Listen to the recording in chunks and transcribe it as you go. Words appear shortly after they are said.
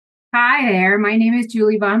Hi there. My name is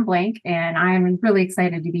Julie Bonn Blank, and I'm really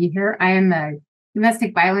excited to be here. I am a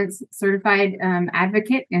domestic violence certified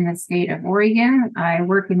advocate in the state of Oregon. I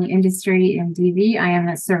work in the industry in DV. I am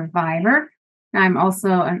a survivor. I'm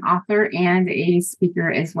also an author and a speaker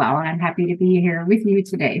as well, and I'm happy to be here with you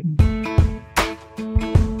today.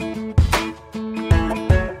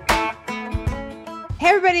 Hey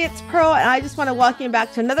everybody, it's Pearl, and I just want to welcome you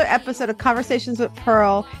back to another episode of Conversations with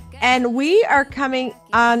Pearl. And we are coming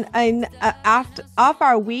on off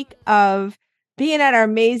our week of being at our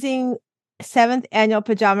amazing 7th annual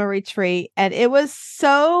pajama retreat. And it was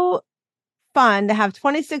so fun to have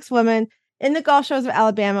 26 women in the Gulf Shores of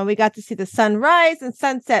Alabama. We got to see the sunrise and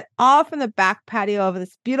sunset all from the back patio of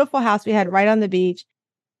this beautiful house we had right on the beach,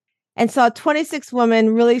 and saw 26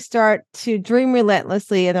 women really start to dream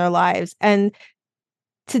relentlessly in their lives. And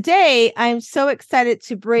today, I'm so excited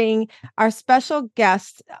to bring our special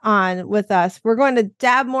guest on with us. We're going to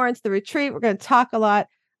dab more into the retreat. We're going to talk a lot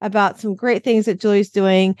about some great things that Julie's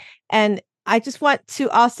doing. And I just want to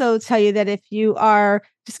also tell you that if you are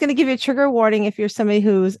just going to give you a trigger warning, if you're somebody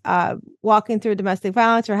who's walking through domestic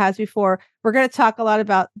violence or has before, we're going to talk a lot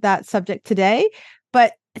about that subject today,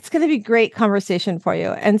 but it's going to be great conversation for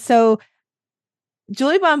you. And so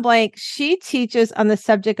Julie Bonn Blank, she teaches on the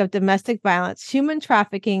subject of domestic violence, human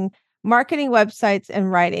trafficking, marketing websites, and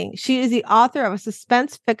writing. She is the author of a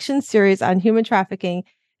suspense fiction series on human trafficking,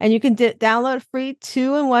 and you can download a free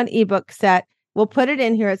 2-in-1 ebook set. We'll put it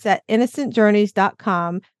in here. It's at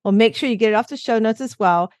innocentjourneys.com. We'll make sure you get it off the show notes as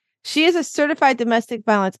well. She is a certified domestic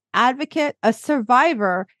violence advocate, a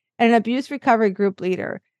survivor, and an abuse recovery group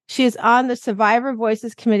leader. She is on the Survivor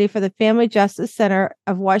Voices Committee for the Family Justice Center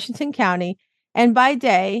of Washington County, and by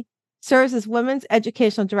day serves as Women's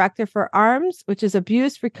Educational Director for ARMS, which is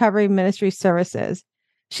Abuse Recovery Ministry Services.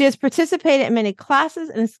 She has participated in many classes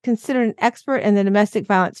and is considered an expert in the domestic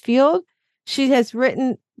violence field. She has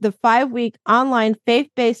written the 5-week online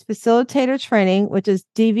faith-based facilitator training, which is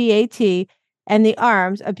DVAT, and the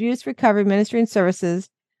ARMS, Abuse Recovery Ministry and Services,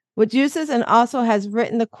 which uses and also has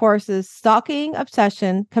written the courses Stalking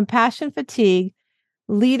Obsession, Compassion Fatigue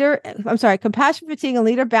and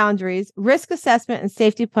leader boundaries, risk assessment and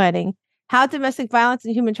safety planning, how domestic violence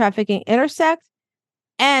and human trafficking intersect,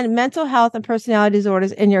 and mental health and personality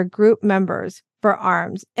disorders in your group members for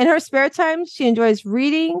ARMS. In her spare time, she enjoys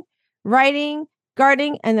reading, writing,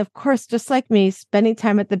 gardening, and of course, just like me, spending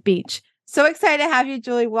time at the beach. So excited to have you,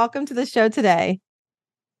 Julie. Welcome to the show today.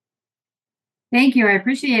 Thank you. I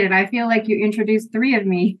appreciate it. I feel like you introduced 3 of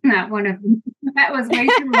me, not one of them. That was way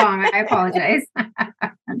too long. I apologize. No,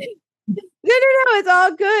 it's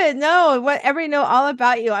all good. No, whatever you know all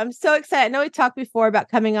about you. I'm so excited. I know we talked before about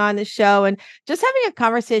coming on the show and just having a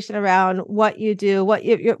conversation around what you do, what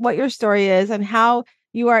your story is, and how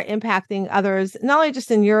you are impacting others, not only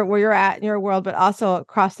just in where you're at in your world, but also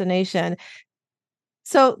across the nation.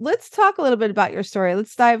 So let's talk a little bit about your story.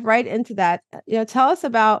 Let's dive right into that. Tell us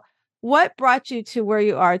about what brought you to where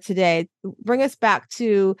you are today. Bring us back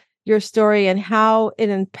to your story and how it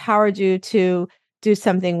empowered you to do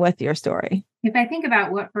something with your story. If I think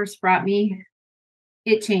about what first brought me,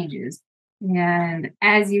 it changes. And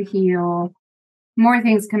as you heal, more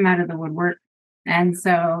things come out of the woodwork. And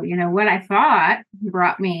so, what I thought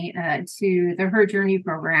brought me to the Her Journey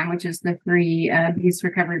program, which is the free abuse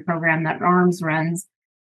recovery program that ARMS runs,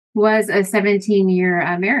 was a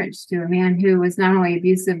 17-year marriage to a man who was not only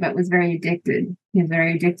abusive, but was very addicted. He was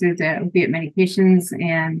very addicted to opiate medications,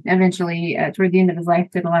 and eventually, toward the end of his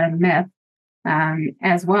life, did a lot of meth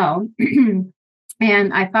as well.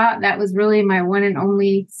 And I thought that was really my one and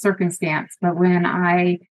only circumstance. But when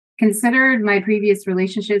I considered my previous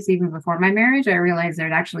relationships, even before my marriage, I realized there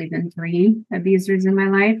had actually been 3 abusers in my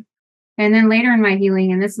life. And then later in my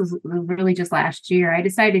healing, and this was really just last year, I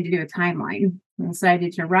decided to do a timeline. I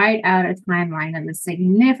decided to write out a timeline of the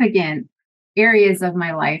significant areas of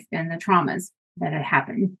my life and the traumas that had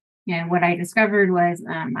happened. And what I discovered was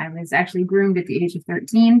I was actually groomed at the age of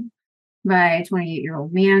 13 by a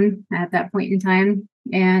 28-year-old man at that point in time.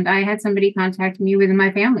 And I had somebody contact me within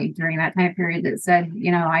my family during that time period that said,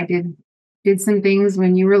 I did some things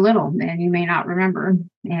when you were little and you may not remember.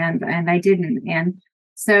 And I didn't. And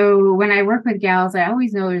so when I work with gals, I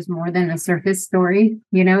always know there's more than a surface story,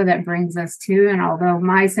 that brings us to. And although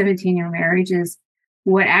my 17-year marriage is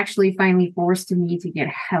what actually finally forced me to get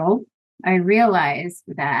help, I realized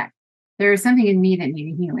that there was something in me that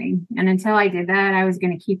needed healing. And until I did that, I was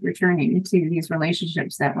going to keep returning to these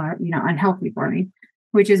relationships that were, unhealthy for me,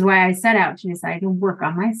 which is why I set out to decide to work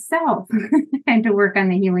on myself and to work on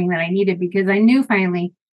the healing that I needed, because I knew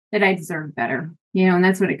finally that I deserved better, and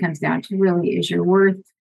that's what it comes down to really is your worth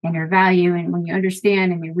and your value. And when you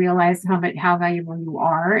understand and you realize how valuable you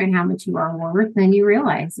are and how much you are worth, then you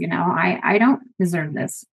realize, I don't deserve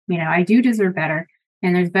this. I do deserve better.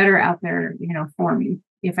 And there's better out there, for me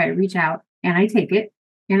if I reach out and I take it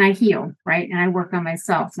and I heal, right? And I work on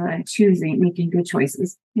myself so that I'm making good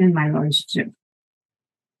choices in my relationship.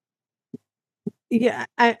 Yeah,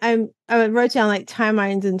 I wrote down like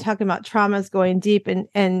timelines and talking about traumas going deep,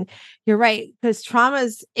 and you're right, because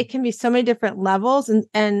traumas, it can be so many different levels,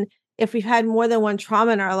 and if we've had more than one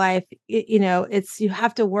trauma in our life, it's, you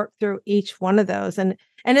have to work through each one of those, and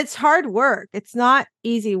it's hard work. It's not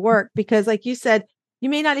easy work because, like you said, you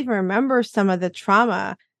may not even remember some of the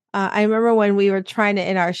trauma. I remember when we were trying to,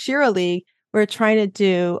 in our Shira League, we are trying to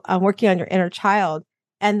do working on your inner child.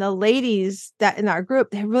 And the ladies that in our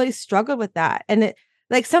group, they really struggled with that. And it,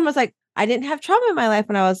 like, someone's like, I didn't have trauma in my life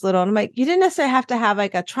when I was little. And I'm like, you didn't necessarily have to have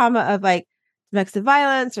like a trauma of like domestic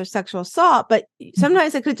violence or sexual assault, but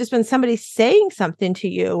sometimes it could have just been somebody saying something to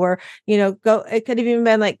you, or, it could have even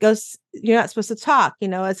been like, you're not supposed to talk,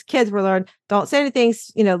 as kids we're learned, don't say anything,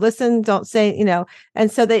 listen, don't say,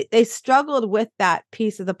 and so they struggled with that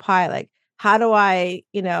piece of the pie. Like, how do I,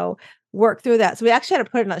 work through that? So we actually had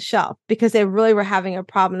to put it on a shelf because they really were having a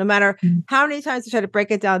problem, no matter how many times we try to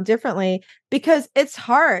break it down differently, because it's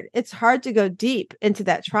hard. It's hard to go deep into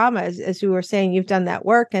that trauma. As you were saying, you've done that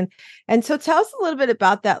work. And so tell us a little bit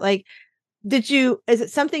about that. Like, is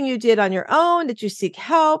it something you did on your own? Did you seek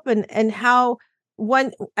help? And how,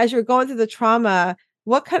 as you're going through the trauma,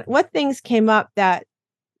 what things came up that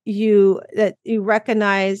you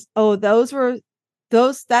recognize, oh, that's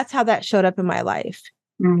how that showed up in my life?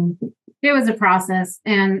 It was a process.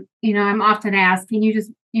 And, I'm often asked, they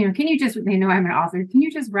know I'm an author. Can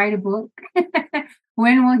you just write a book?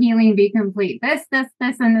 When will healing be complete? This,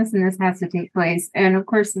 and this has to take place. And of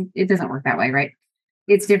course, it doesn't work that way, right?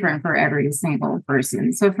 It's different for every single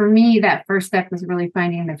person. So for me, that first step was really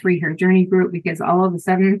finding the Free Her Journey group, because all of a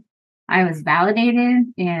sudden I was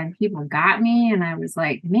validated and people got me. And I was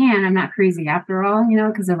like, man, I'm not crazy after all,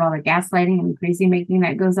 because of all the gaslighting and crazy making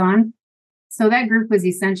that goes on. So that group was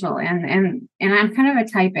essential. And I'm kind of a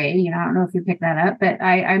type A, I don't know if you picked that up, but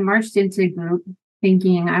I marched into a group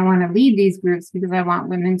thinking I want to lead these groups because I want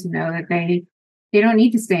women to know that they don't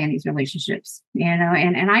need to stay in these relationships,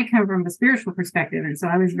 and I come from a spiritual perspective. And so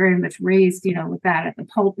I was very much raised, with that at the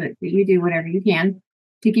pulpit, that you do whatever you can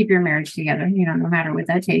to keep your marriage together, no matter what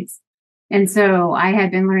that takes. And so I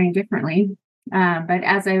had been learning differently. But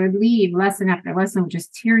as I would leave lesson after lesson with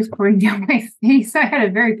just tears pouring down my face, I had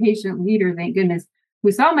a very patient leader, thank goodness,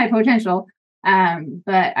 who saw my potential.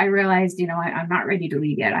 But I realized, I'm not ready to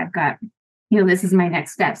lead yet. I've got, this is my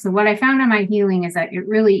next step. So what I found in my healing is that it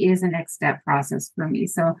really is a next step process for me.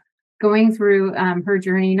 So going through her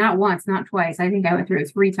journey, not once, not twice, I think I went through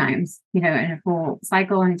it 3 times, in a full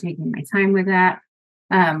cycle, and taking my time with that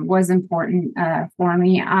was important for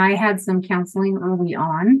me. I had some counseling early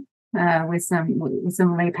on with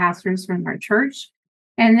some lay pastors from our church,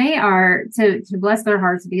 and they are, to bless their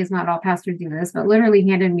hearts, because not all pastors do this, but literally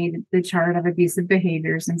handed me the chart of abusive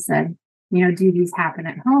behaviors and said, do these happen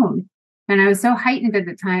at home? And I was so heightened at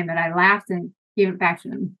the time that I laughed and gave it back to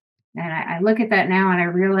them. And I look at that now and I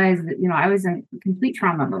realize that, I was in complete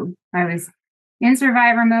trauma mode. I was in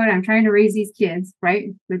survivor mode. I'm trying to raise these kids,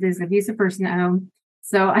 right, with this abusive person at home.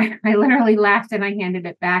 So I literally laughed and I handed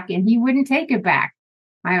it back, and he wouldn't take it back.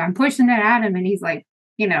 I'm pushing it at him, and he's like,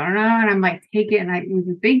 no, and I'm like, take it. And it was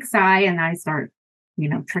a big sigh, and I start,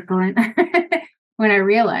 trickling when I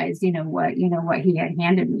realized, what he had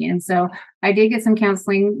handed me. And so I did get some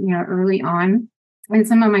counseling, early on, and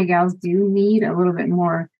some of my gals do need a little bit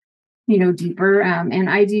more, deeper. And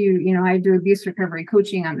I do abuse recovery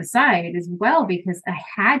coaching on the side as well, because I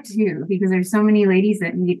had to, because there's so many ladies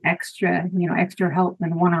that need extra help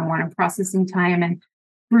and one-on-one and processing time, and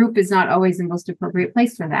group is not always the most appropriate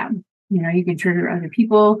place for that. You can trigger other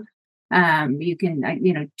people. You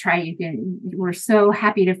can, we're so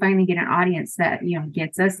happy to finally get an audience that,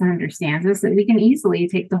 gets us and understands us, that we can easily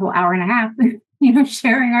take the whole hour and a half,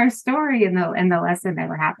 sharing our story, and the lesson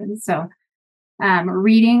never happens. So,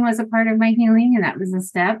 reading was a part of my healing, and that was a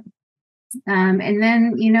step. And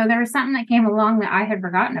then, there was something that came along that I had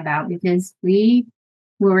forgotten about, because we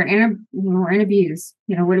were in abuse.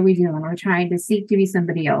 What do we do when we're trying to seek to be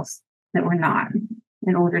somebody else that we're not,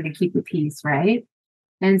 in order to keep the peace, right?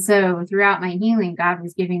 And so throughout my healing, God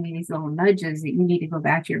was giving me these little nudges that you need to go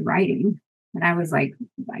back to your writing. And I was like,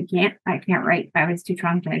 I can't write. I was too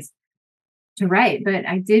traumatized to write. But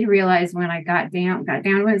I did realize when I got down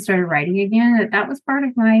and started writing again, that was part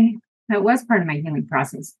of my healing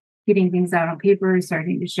process. Getting things out on paper,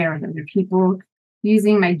 starting to share with other people.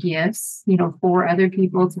 using my gifts, for other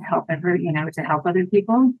people to help to help other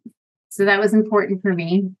people. So that was important for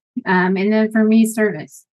me. And then for me,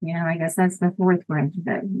 service, I guess that's the fourth branch of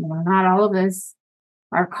it. Not all of us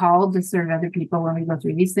are called to serve other people when we go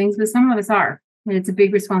through these things, but some of us are. And it's a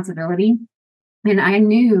big responsibility. And I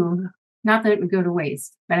knew not that it would go to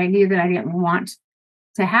waste, but I knew that I didn't want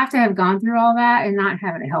to have gone through all that and not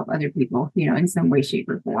have it help other people, in some way, shape,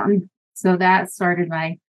 or form. So that started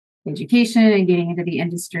my education and getting into the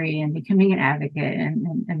industry and becoming an advocate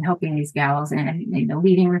and helping these gals and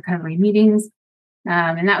leading recovery meetings.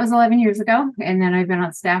 And that was 11 years ago. And then I've been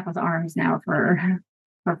on staff with ARMS now for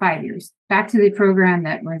 5 years. Back to the program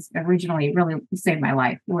that was originally really saved my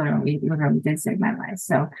life. Literally did save my life.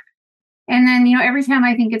 So, and then, every time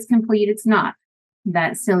I think it's complete, it's not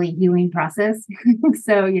that silly healing process.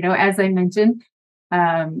 So, as I mentioned,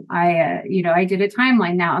 I did a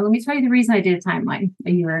timeline now. And let me tell you the reason I did a timeline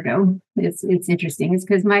a year ago. It's interesting. It's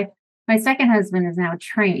because my second husband is now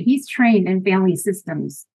trained. He's trained in family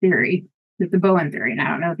systems theory with the Bowen theory. And I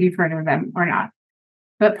don't know if you've heard of them or not.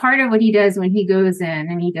 But part of what he does when he goes in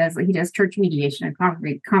and he does church mediation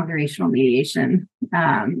and congregational mediation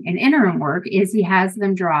and interim work is he has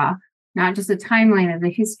them draw not just a timeline of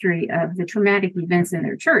the history of the traumatic events in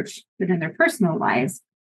their church, but in their personal lives,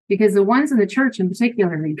 because the ones in the church in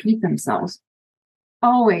particular repeat themselves,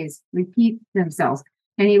 always repeat themselves.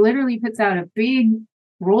 And he literally puts out a big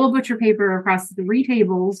roll of butcher paper across 3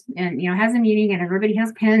 tables and, has a meeting and everybody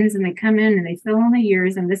has pens and they come in and they fill in the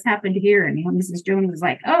years and this happened here. And, Mrs. Jones was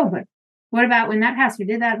like, oh, but what about when that pastor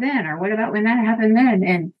did that then? Or what about when that happened then?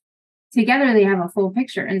 And together they have a full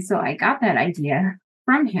picture. And so I got that idea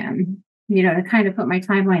from him, to kind of put my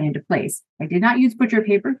timeline into place. I did not use butcher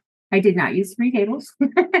paper. I did not use 3 tables,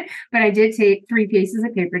 but I did take 3 pieces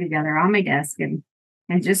of paper together on my desk and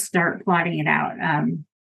just start plotting it out.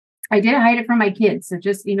 I did hide it from my kids. So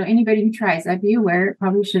just, anybody who tries, I'd be aware it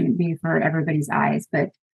probably shouldn't be for everybody's eyes, but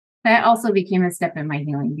that also became a step in my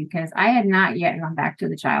healing because I had not yet gone back to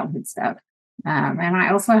the childhood stuff. And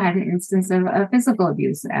I also had an instance of physical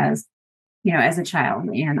abuse as a child,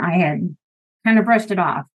 and I had kind of brushed it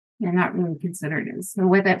off and not really considered it. So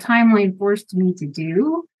what that timeline forced me to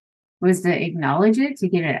do was to acknowledge it, to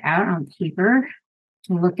get it out on paper,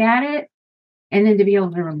 to look at it, and then to be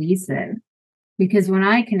able to release it. Because when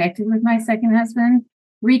I connected with my second husband,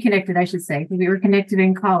 reconnected, I should say, because we were connected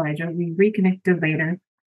in college, or we reconnected later,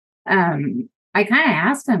 I kind of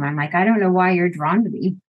asked him, I'm like, I don't know why you're drawn to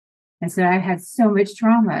me. And so I've had so much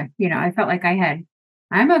trauma. I felt like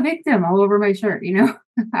I'm a victim all over my shirt.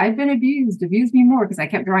 I've been abused me more because I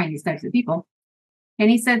kept drawing these types of people. And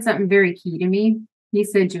he said something very key to me. He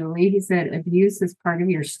said, Julie, he said, abuse is part of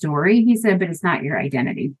your story. He said, but it's not your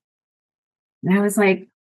identity. And I was like,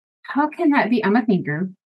 how can that be? I'm a thinker,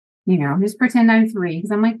 just pretend I'm 3.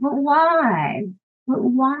 Because I'm like, but why? But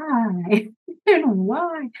why? And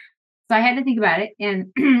why? So I had to think about it.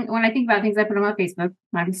 And when I think about things, I put them on Facebook.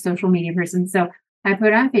 I'm a social media person. So I put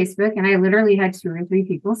it on Facebook and I literally had 2 or 3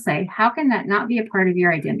 people say, how can that not be a part of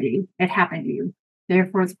your identity? It happened to you.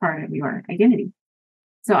 Therefore, it's part of your identity.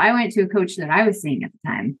 So I went to a coach that I was seeing at the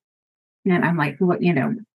time. And I'm like, well,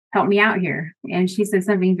 help me out here. And she said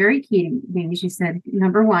something very key to me. She said,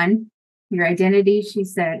 number 1, your identity, she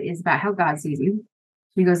said, is about how God sees you.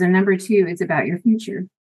 She goes, and number 2, it's about your future,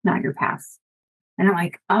 not your past. And I'm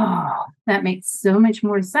like, oh, that makes so much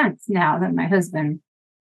more sense now that my husband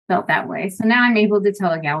felt that way. So now I'm able to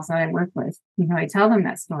tell the gals that I work with, I tell them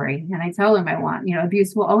that story and I tell them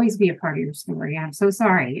abuse will always be a part of your story. I'm so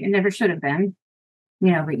sorry. It never should have been,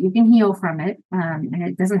 but you can heal from it. And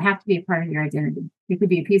it doesn't have to be a part of your identity. It could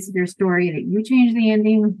be a piece of your story that you change the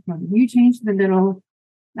ending, you change the middle,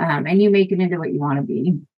 and you make it into what you want to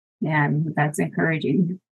be. And that's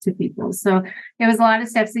encouraging to people. So it was a lot of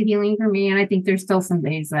steps of healing for me. And I think there's still some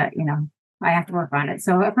days that, I have to work on it.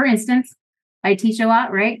 So for instance, I teach a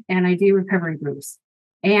lot, right? And I do recovery groups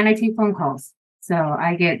and I take phone calls. So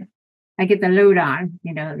I get the load on,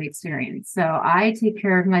 the experience. So I take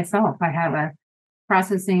care of myself. I have a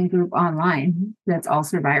processing group online that's all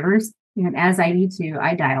survivors. And as I need to,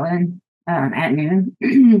 I dial in at noon.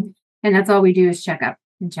 And that's all we do is check up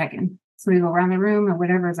and check in. So we go around the room and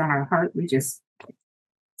whatever's on our heart, we just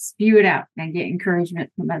spew it out and get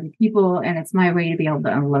encouragement from other people. And it's my way to be able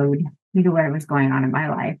to unload whatever's going on in my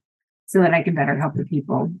life so that I can better help the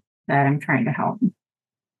people that I'm trying to help.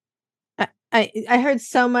 I heard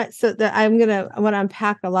so much so that I want to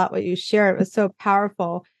unpack a lot what you shared. It was so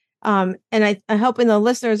powerful. And I'm hoping the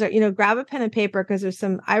listeners are, grab a pen and paper because there's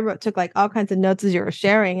took like all kinds of notes as you were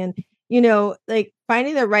sharing and, like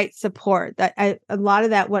finding the right support a lot of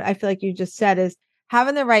that, what I feel like you just said is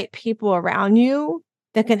having the right people around you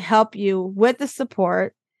that can help you with the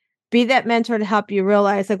support, be that mentor to help you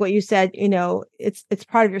realize, like what you said, it's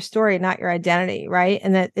part of your story, not your identity, right?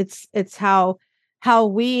 And that it's how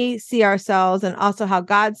we see ourselves, and also how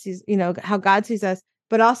God sees, how God sees us,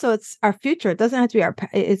 but also it's our future. It doesn't have to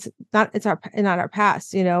be not our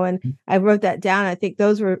past, and I wrote that down. I think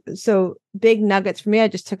those were so big nuggets for me. I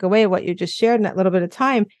just took away what you just shared in that little bit of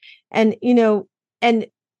time. And, and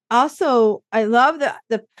also I love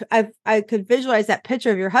I could visualize that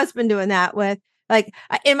picture of your husband doing that with, like,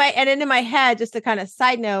 in my head, just a kind of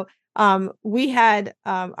side note, we had,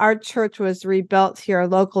 our church was rebuilt here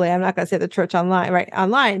locally. I'm not going to say the church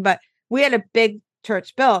online, but we had a big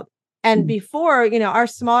church built. And before, our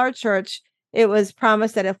smaller church, it was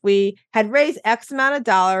promised that if we had raised X amount of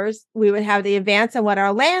dollars, we would have the advance on what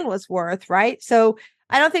our land was worth. Right. So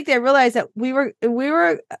I don't think they realized that we were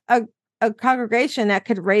a congregation that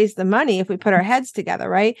could raise the money if we put our heads together.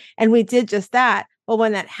 Right. And we did just that. Well,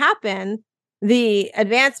 when that happened, the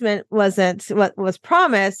advancement wasn't what was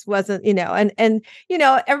promised, wasn't, and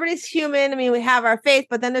everybody's human. I mean, we have our faith,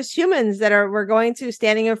 but then there's humans that we're going to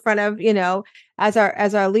standing in front of, as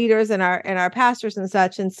our leaders and our pastors and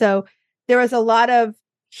such. And so there was a lot of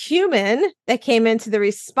human that came into the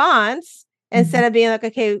response instead of being like,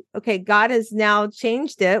 okay, God has now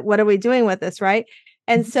changed it. What are we doing with this? Right.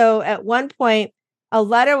 And so at one point, a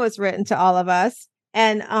letter was written to all of us,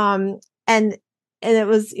 and it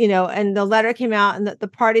was, and the letter came out, and the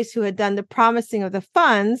parties who had done the promising of the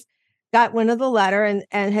funds got one of the letter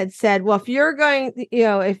and had said, well, if you're going,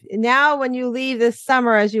 if now when you leave this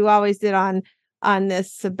summer, as you always did on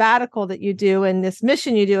this sabbatical that you do and this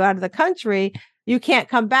mission you do out of the country, you can't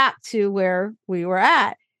come back to where we were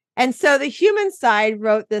at. And so the human side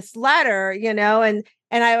wrote this letter,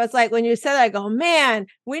 and I was like, when you said that, I go, man,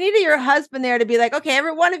 we needed your husband there to be like, okay,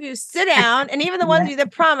 every one of you sit down. And even the ones of you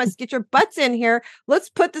that promised, get your butts in here. Let's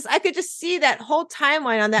put this. I could just see that whole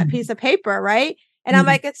timeline on that piece of paper. Right. And I'm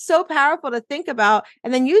like, it's so powerful to think about.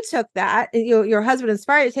 And then you took that, and your husband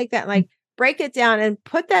inspired you to take that and like break it down and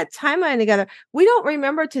put that timeline together. We don't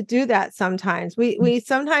remember to do that sometimes. We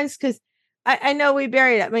sometimes, because I know we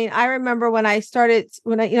buried it. I mean, I remember when I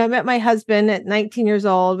met my husband at 19 years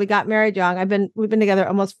old. We got married young. We've been together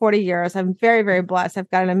almost 40 years. I'm very, very blessed. I've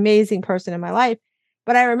got an amazing person in my life.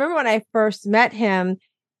 But I remember when I first met him,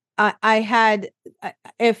 I had,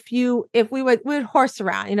 if we would horse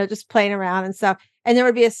around, just playing around and stuff. And there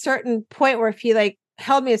would be a certain point where if he like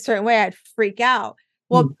held me a certain way, I'd freak out.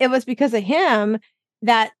 Well, it was because of him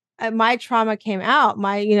that my trauma came out,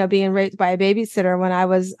 being raped by a babysitter when I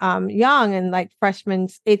was young, and like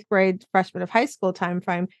eighth grade freshman of high school time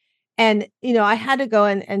frame. And, I had to go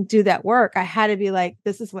and do that work. I had to be like,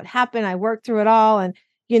 this is what happened. I worked through it all. And,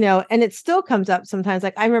 and it still comes up sometimes.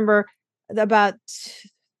 Like I remember about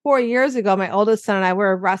 4 years ago, my oldest son and I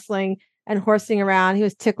were wrestling and horsing around. He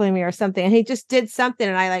was tickling me or something, and he just did something,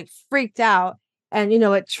 and I like freaked out, and,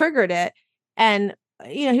 it triggered it. And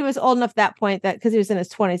he was old enough at that point that, because he was in his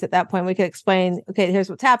 20s at that point, we could explain, okay, here's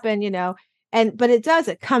what's happened, but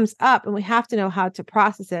it comes up, and we have to know how to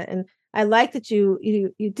process it. And I like that you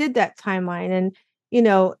did that timeline, and,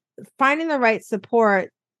 finding the right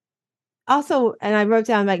support also. And I wrote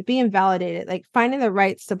down, like, being validated, like finding the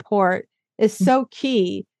right support is so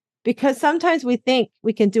key, because sometimes we think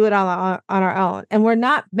we can do it on our own, and we're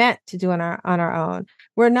not meant to do it on our own.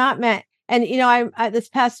 We're not meant. And, I this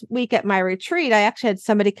past week at my retreat, I actually had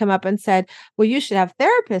somebody come up and said, well, you should have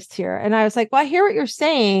therapists here. And I was like, well, I hear what you're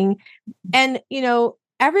saying. And,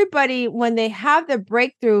 everybody, when they have the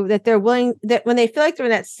breakthrough that they're willing, that when they feel like they're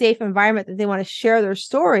in that safe environment, that they want to share their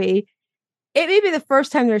story, it may be the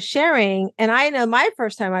first time they're sharing. And I know my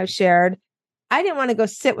first time I've shared, I didn't want to go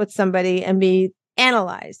sit with somebody and be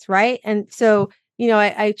analyzed. Right. And so,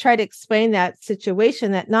 I try to explain that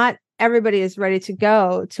situation, that not everybody is ready to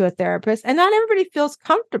go to a therapist, and not everybody feels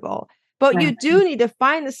comfortable, but you do need to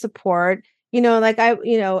find the support, like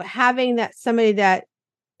having that somebody that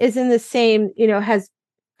is in the same, has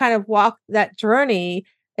kind of walked that journey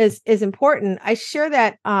is important. I share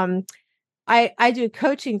that, I do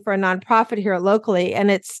coaching for a nonprofit here locally, and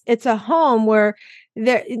it's a home where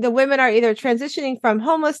the women are either transitioning from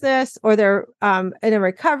homelessness, or they're in a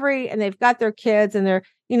recovery, and they've got their kids, and they're,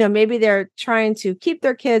 maybe they're trying to keep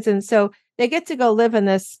their kids. And so they get to go live in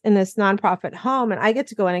this nonprofit home, and I get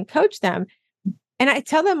to go in and coach them. And I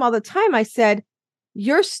tell them all the time, I said,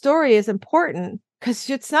 your story is important, because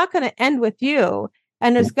it's not going to end with you.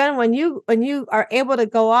 And it's going to, when you are able to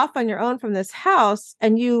go off on your own from this house,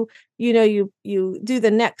 and you do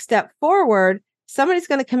the next step forward, somebody's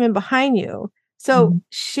going to come in behind you. So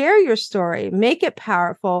share your story, make it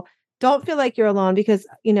powerful, don't feel like you're alone, because,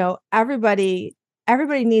 everybody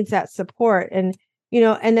needs that support. And,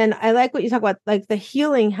 and then I like what you talk about, like the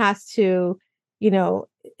healing has to,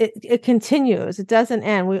 it continues. It doesn't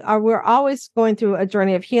end. We're always going through a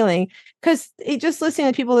journey of healing, because just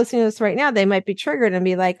listening to people listening to this right now, they might be triggered and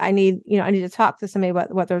be like, I need to talk to somebody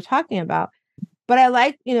about what they're talking about. But I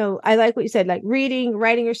like what you said, like reading,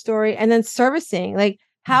 writing your story, and then servicing. Like,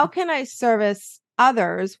 how can I service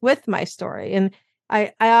others with my story? And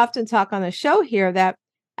I often talk on the show here that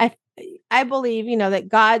I I believe, that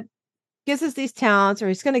God gives us these talents, or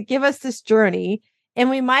he's going to give us this journey. And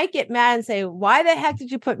we might get mad and say, why the heck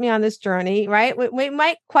did you put me on this journey? Right. We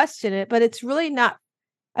might question it, but it's really not.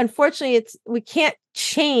 Unfortunately, we can't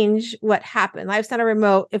change what happened. Life's not a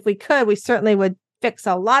remote. If we could, we certainly would fix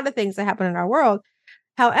a lot of things that happen in our world.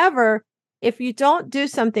 However, if you don't do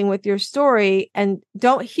something with your story and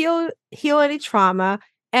don't heal any trauma,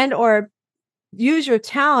 and or use your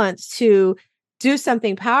talents to do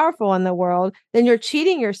something powerful in the world, then you're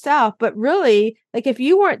cheating yourself. But really, like, if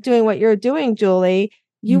you weren't doing what you're doing, Julie,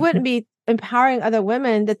 you wouldn't be empowering other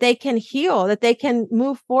women that they can heal, that they can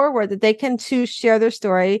move forward, that they can choose share their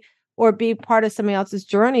story or be part of somebody else's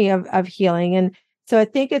journey of healing. And so I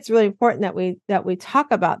think it's really important that we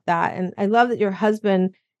talk about that. And I love that your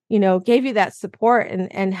husband, gave you that support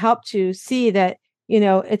and helped you see that,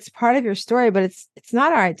 it's part of your story, but it's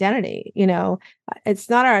not our identity. It's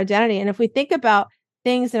not our identity. And if we think about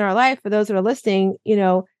things in our life, for those that are listening,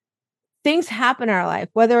 things happen in our life,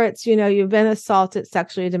 whether it's, you've been assaulted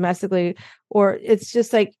sexually, domestically, or it's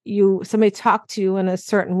just like somebody talked to you in a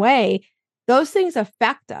certain way. Those things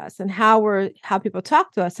affect us and how people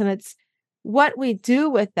talk to us. And it's what we do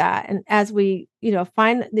with that. And as we,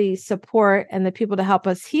 find the support and the people to help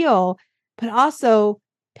us heal, but also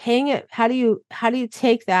paying it, how do you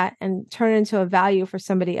take that and turn it into a value for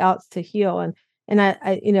somebody else to heal? And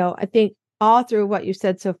I think all through what you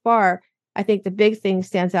said so far, I think the big thing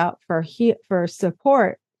stands out for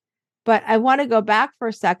support. But I want to go back for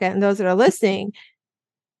a second, and those that are listening,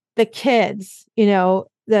 the kids,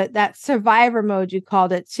 that survivor mode, you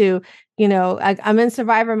called it, to, I'm in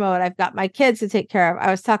survivor mode. I've got my kids to take care of.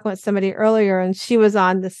 I was talking with somebody earlier, and she was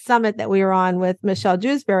on the summit that we were on with Michelle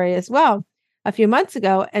Dewsbury as well a few months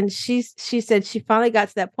ago. And she said she finally got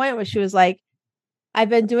to that point where she was like, I've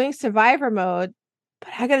been doing survivor mode, but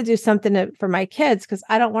I got to do something for my kids, because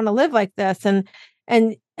I don't want to live like this. And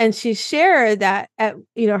she shared that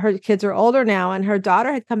her kids are older now, and her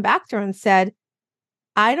daughter had come back to her and said,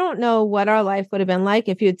 I don't know what our life would have been like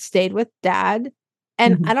if you had stayed with dad.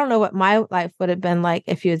 And I don't know what my life would have been like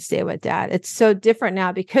if you had stayed with dad. It's so different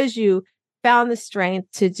now because you found the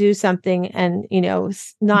strength to do something and,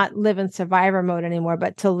 not live in survivor mode anymore,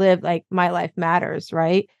 but to live like my life matters.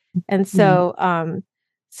 Right. And so,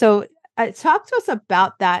 talk to us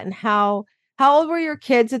about that, and how old were your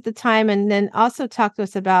kids at the time? And then also talk to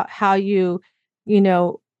us about how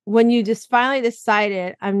when you just finally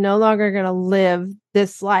decided, I'm no longer going to live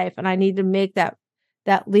this life and I need to make that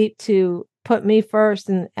leap to put me first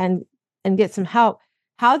and get some help.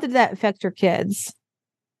 How did that affect your kids?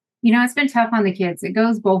 It's been tough on the kids. It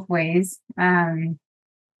goes both ways. I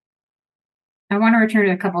want to return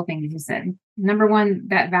to a couple of things you said. Number one,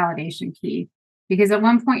 that validation key. Because at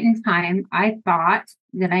one point in time, I thought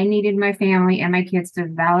that I needed my family and my kids to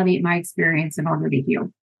validate my experience in order to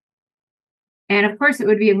heal. And of course, it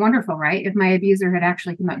would be wonderful, right, if my abuser had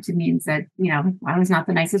actually come up to me and said, I was not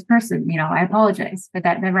the nicest person, I apologize. But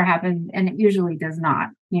that never happened. And it usually does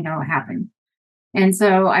not, happen. And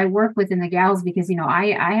so I work within the gals because,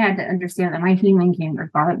 I had to understand that my healing came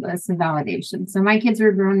regardless of validation. So my kids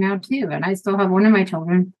are grown now, too. And I still have one of my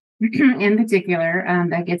children in particular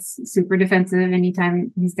that gets super defensive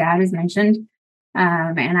anytime his dad is mentioned.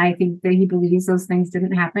 And I think that he believes those things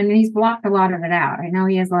didn't happen. And he's blocked a lot of it out. I know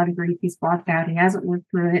he has a lot of grief he's blocked out. He hasn't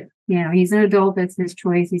worked through it. He's an adult. That's his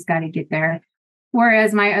choice. He's got to get there.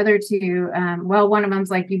 Whereas my other two, one of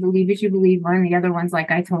them's like, you believe what you believe. And the other one's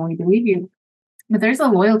like, I totally believe you. But there's a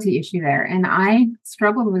loyalty issue there. And I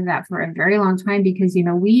struggled with that for a very long time because,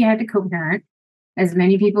 we had to co-parent, as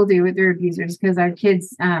many people do with their abusers, because our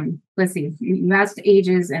kids, let's see, you asked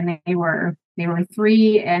ages, and they were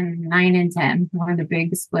 3 and 9 and 10 when the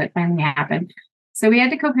big split finally happened. So we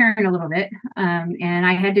had to co-parent a little bit. And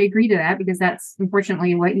I had to agree to that because that's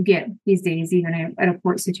unfortunately what you get these days, even at a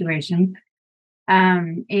court situation.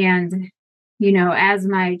 As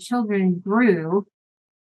my children grew,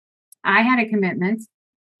 I had a commitment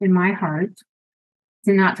in my heart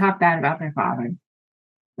to not talk bad about their father.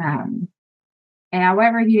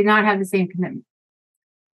 However, he did not have the same commitment.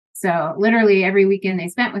 So literally every weekend they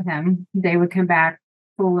spent with him, they would come back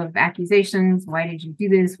full of accusations. Why did you do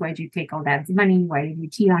this? Why did you take all dad's money? Why did you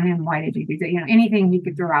cheat on him? Why did you do that? Anything you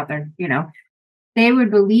could throw out there, they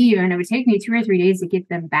would believe, and it would take me 2 or 3 days to get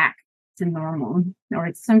them back to normal, or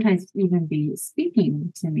it's sometimes even be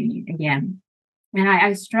speaking to me again. And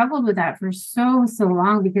I struggled with that for so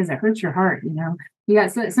long because it hurts your heart. You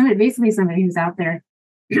got somebody who's out there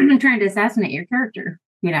trying to assassinate your character,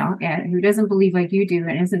 and who doesn't believe like you do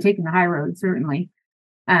and isn't taking the high road, certainly.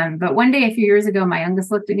 But one day, a few years ago, my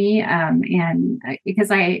youngest looked at me, and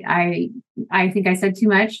because I think I said too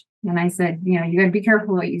much, and I said, you got to be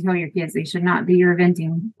careful what you tell your kids. They should not be your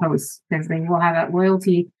venting posts, because they will have a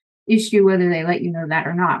loyalty issue whether they let you know that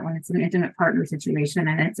or not, when it's an intimate partner situation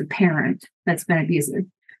and it's a parent that's been abusive.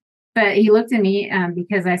 But he looked at me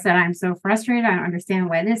because I said, I'm so frustrated. I don't understand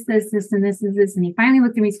why this, and this, and this. And he finally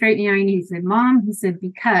looked at me straight in the eye and he said, Mom, he said,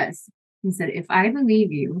 because he said, if I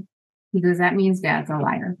believe you, he goes, that means Dad's a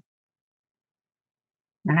liar.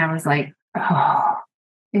 And I was like, oh,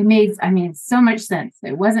 it made, so much sense.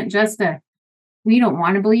 It wasn't just we don't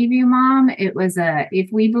want to believe you, Mom. It was if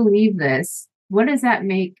we believe this, what does that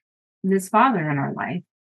make this father in our life?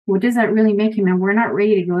 What does that really make him? And we're not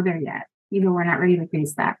ready to go there yet. We're not ready to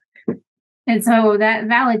face that. And so that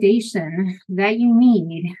validation that you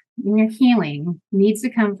need in your healing needs to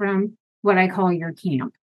come from what I call your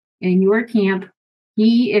camp. In your camp,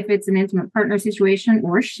 he, if it's an intimate partner situation,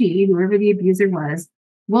 or she, whoever the abuser was,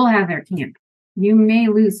 will have their camp. You may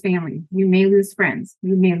lose family. You may lose friends.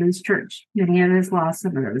 You may lose church. Many of us lost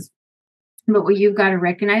some of those. But what you've got to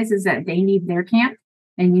recognize is that they need their camp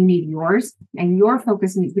and you need yours. And your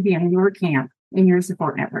focus needs to be on your camp and your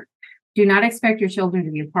support network. Do not expect your children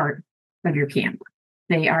to be a part of your camp.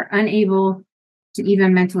 They are unable to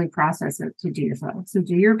even mentally process it to do so. So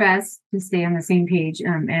do your best to stay on the same page.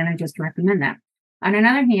 And I just recommend that. On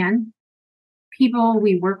another hand, people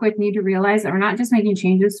we work with need to realize that we're not just making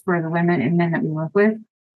changes for the women and men that we work with,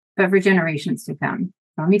 but for generations to come.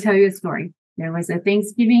 Let me tell you a story. There was a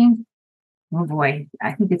Thanksgiving. Oh boy,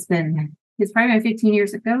 I think it's probably been 15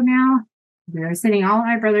 years ago now. We were sitting all at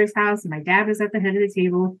my brother's house and my dad was at the head of the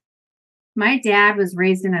table. My dad was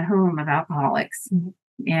raised in a home of alcoholics,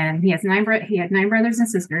 and he had 9 brothers and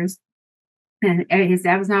sisters. And his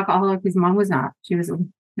dad was an alcoholic. His mom was not. She was a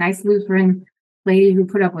nice Lutheran lady who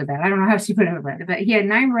put up with that. I don't know how she put up with it, but he had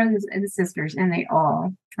 9 brothers and sisters, and they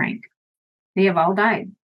all drank. They have all died.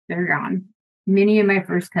 They're gone. Many of my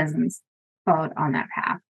first cousins followed on that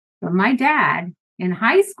path. But my dad in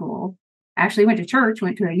high school actually went to church,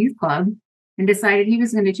 went to a youth club, and decided he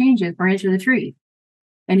was going to change his branch of the tree.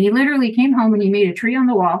 And he literally came home and he made a tree on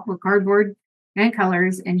the wall with cardboard and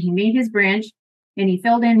colors, and he made his branch and he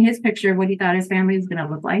filled in his picture of what he thought his family was going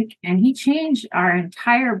to look like. And he changed our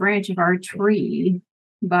entire branch of our tree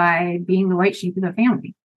by being the white sheep of the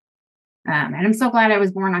family. And I'm so glad I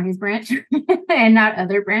was born on his branch and not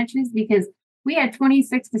other branches, because we had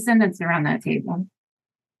 26 descendants around that table.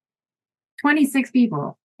 26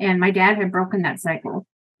 people. And my dad had broken that cycle,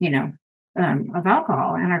 of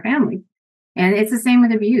alcohol in our family. And it's the same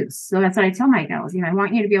with abuse. So that's what I tell my gals. I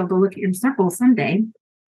want you to be able to look at your circle someday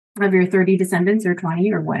of your 30 descendants or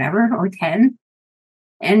 20 or whatever, or 10,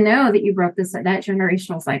 and know that you broke that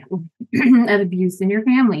generational cycle of abuse in your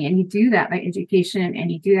family. And you do that by education,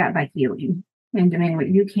 and you do that by healing and doing what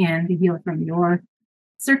you can to heal from your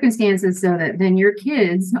circumstances, so that then your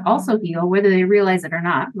kids also heal, whether they realize it or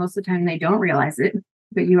not. Most of the time they don't realize it,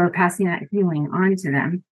 but you are passing that healing on to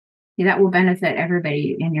them. That will benefit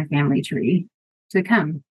everybody in your family tree to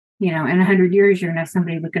come. In 100 years, you're going to have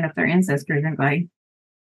somebody looking up their ancestors and going,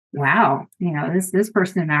 wow, this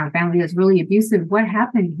person in our family is really abusive. What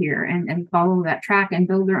happened here? And follow that track and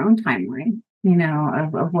build their own timeline,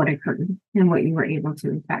 of what occurred and what you were able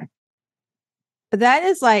to affect. That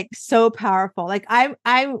is like so powerful. Like I'm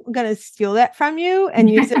gonna steal that from you and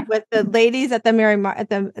use it with the ladies at the Mary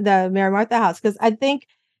Martha house, because I think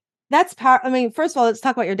that's power. I mean, first of all, let's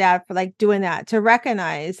talk about your dad for like doing that, to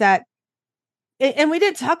recognize that. And we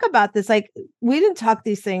didn't talk about this. Like, we didn't talk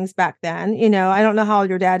these things back then. I don't know how old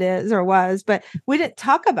your dad is or was, but we didn't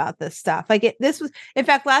talk about this stuff. Like this was, in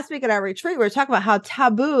fact, last week at our retreat, we were talking about how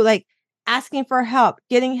taboo, like asking for help,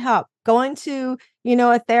 getting help, going to,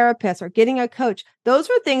 a therapist or getting a coach. Those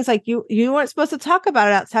were things like you weren't supposed to talk about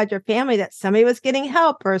it outside your family, that somebody was getting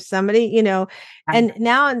help or somebody, and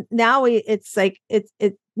now it's like,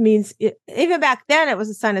 it means even back then it was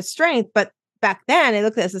a sign of strength, but back then it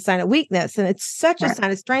looked at it as a sign of weakness, and it's such a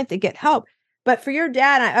sign of strength to get help. But for your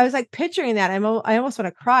dad, I was like picturing that. I almost want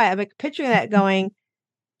to cry. I'm like picturing that going,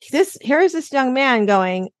 here's this young man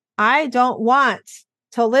going, I don't want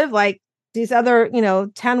to live like these other,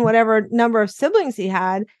 10, whatever number of siblings he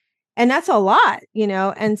had. and that's a lot,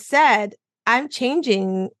 and said, I'm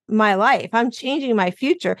changing my life. I'm changing my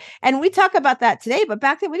future. And we talk about that today, but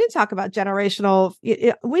back then we didn't talk about generational.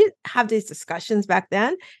 We have these discussions back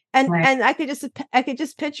then. And I could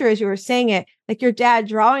just picture, as you were saying it, like your dad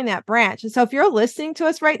drawing that branch. And so if you're listening to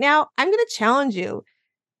us right now, I'm going to challenge you,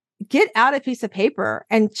 get out a piece of paper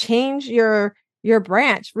and change your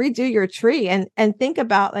branch, redo your tree, and think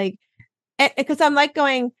about, like, because I'm like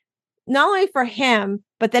going, not only for him,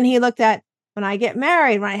 but then he looked at, when I get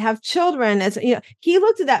married, when I have children, as he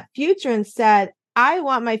looked at that future and said, I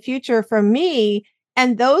want my future for me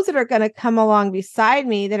and those that are going to come along beside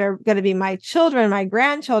me, that are going to be my children, my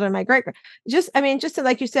grandchildren, my great, just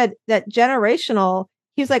like you said, that generational.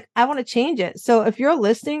 He's like, I want to change it. So if you're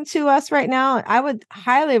listening to us right now, I would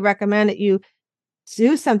highly recommend that you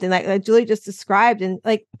do something like Julie just described, and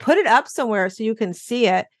like put it up somewhere so you can see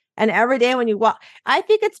it. And every day when you walk, I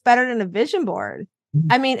think it's better than a vision board.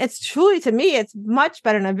 I mean, it's truly, to me, it's much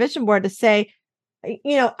better than a vision board to say,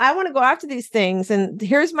 I want to go after these things, and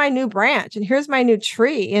here's my new branch, and here's my new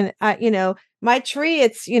tree. And, my tree,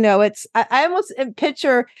 I almost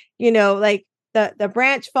picture, like the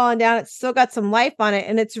branch falling down, it's still got some life on it,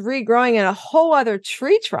 and it's regrowing in a whole other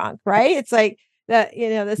tree trunk, right? It's like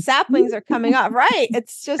the saplings are coming up, right?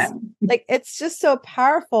 It's just like, it's just so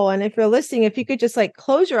powerful. And if you're listening, if you could just like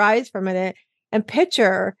close your eyes for a minute and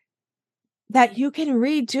picture that you can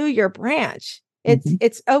redo your branch.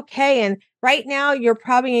 It's okay. And right now you're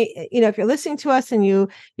probably, if you're listening to us and you're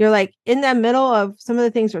like in the middle of some of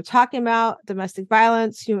the things we're talking about, domestic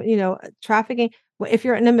violence, trafficking, if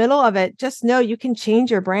you're in the middle of it, just know you can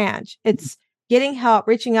change your branch. It's getting help,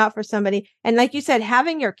 reaching out for somebody. And like you said,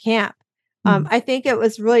 having your camp. I think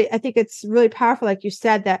it's really powerful. Like you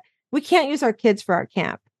said, that we can't use our kids for our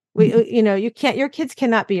camp. Your kids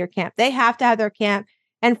cannot be your camp. They have to have their camp.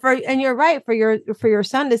 And you're right, for your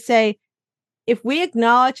son to say, if we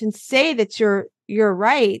acknowledge and say that you're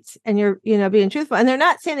right and you're, being truthful, and they're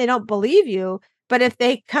not saying they don't believe you, but if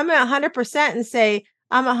they come at 100% and say,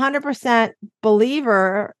 I'm 100%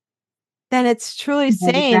 believer, then it's truly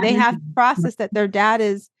saying they have to process that their dad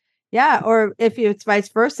is, or if it's vice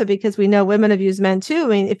versa, because we know women have used men too. I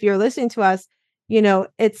mean, if you're listening to us,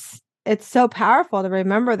 it's so powerful to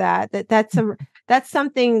remember that's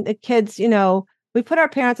something the kids, we put our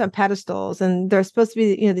parents on pedestals, and they're supposed to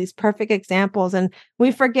be, these perfect examples. And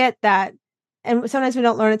we forget that. And sometimes we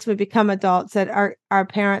don't learn it until we become adults, that our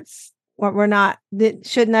parents were not, they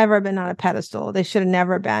should never have been on a pedestal. They should have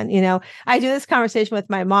never been, I do this conversation with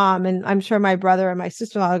my mom, and I'm sure my brother and my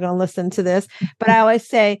sister-in-law are going to listen to this, but I always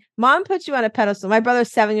say, Mom put you on a pedestal. My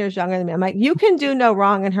brother's 7 years younger than me. I'm like, you can do no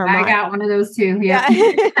wrong in her mind. I got one of those too. Yeah.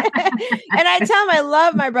 And I tell him I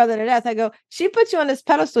love my brother to death. I go, she put you on this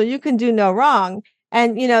pedestal. You can do no wrong.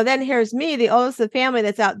 And, then here's me, the oldest of the family,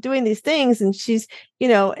 that's out doing these things. And she's,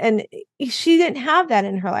 and she didn't have that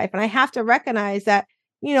in her life. And I have to recognize that,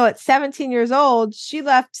 at 17 years old, she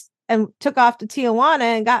left and took off to Tijuana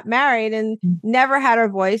and got married and never had her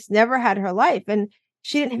voice, never had her life. And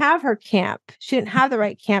she didn't have her camp. She didn't have the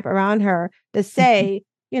right camp around her to say,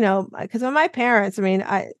 because when my parents,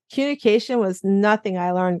 communication was nothing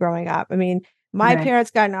I learned growing up. I mean, my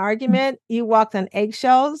parents got in an argument, you walked on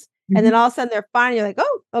eggshells. And then all of a sudden they're fine. You're like,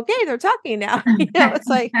 oh, okay, they're talking now. It's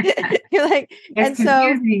like, you're like, it's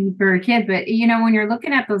confusing for a kid. But, when you're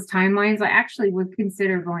looking at those timelines, I actually would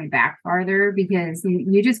consider going back farther, because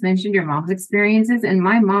you just mentioned your mom's experiences, and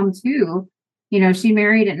my mom too. She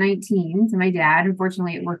married at 19 to my dad.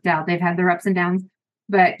 Unfortunately, it worked out. They've had their ups and downs,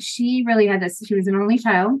 but she really had this. She was an only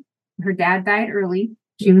child. Her dad died early.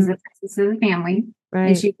 She was the princess of the family. Right.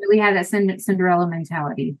 And she really had that Cinderella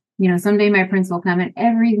mentality. Someday my prince will come and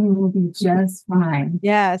everything will be just fine.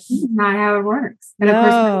 Yes. That's not how it works. And of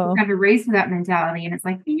course, we're kind of raised with that mentality. And it's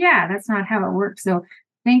like, that's not how it works. So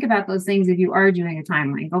think about those things if you are doing a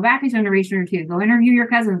timeline. Go back a generation or two. Go interview your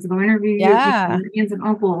cousins. Go interview your aunts and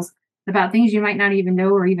uncles about things you might not even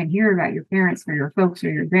know or even hear about your parents or your folks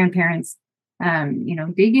or your grandparents.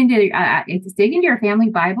 Dig into your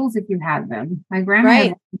family Bibles if you have them. My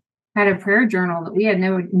grandma had a prayer journal that we had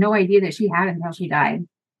no idea that she had until she died.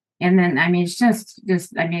 And then, it's just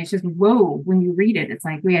whoa, when you read it, it's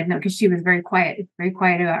like we had because she was very quiet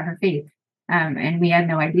about her faith. And we had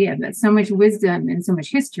no idea, but so much wisdom and so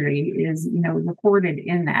much history is, recorded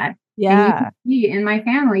in that. Yeah. And you can see in my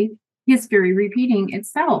family history repeating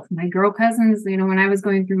itself. My girl cousins, when I was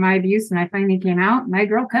going through my abuse and I finally came out, my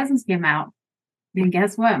girl cousins came out. And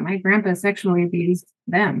guess what? My grandpa sexually abused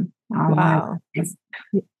them. Wow.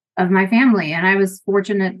 of my family. And I was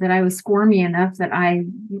fortunate that I was squirmy enough that I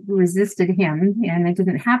resisted him and it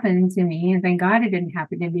didn't happen to me. And thank God it didn't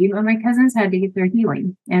happen to me. But my cousins had to get their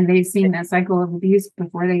healing, and they've seen that cycle of abuse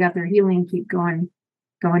before they got their healing keep going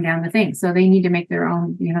down the thing. So they need to make their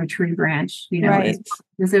own, tree branch, Right.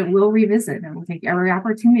 as it will revisit and will take every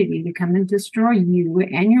opportunity to come and destroy you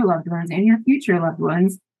and your loved ones and your future loved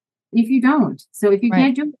ones if you don't. So if you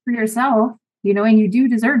can't do it for yourself, and you do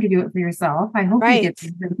deserve to do it for yourself. I hope you get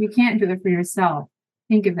this, but if you can't do it for yourself,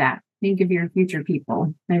 think of that. Think of your future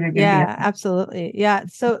people. Yeah, absolutely. Yeah.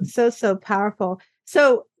 So powerful.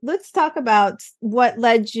 So let's talk about what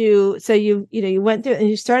led you. So you went through and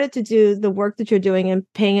you started to do the work that you're doing and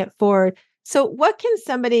paying it forward. So what can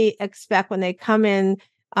somebody expect when they come in,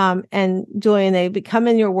 and Julie, and they become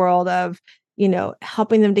in your world of,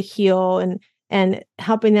 helping them to heal and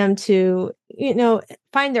helping them to,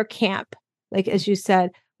 find their camp? Like, as you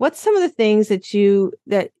said, what's some of the things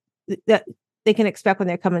that they can expect when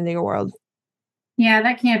they come into your world? Yeah,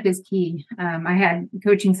 that camp is key. I had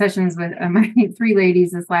coaching sessions with my 3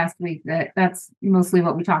 ladies this last week. That's mostly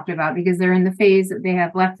what we talked about, because they're in the phase that they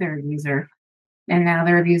have left their abuser, and now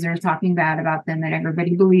their abuser is talking bad about them, that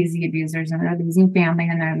everybody believes the abusers, and they're losing family,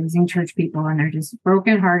 and they're losing church people, and they're just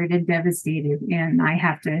brokenhearted and devastated. And I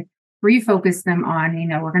have to refocus them on,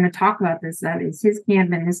 we're going to talk about this. That is his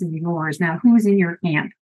camp and this is yours. Now, who's in your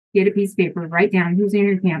camp? Get a piece of paper, write down who's in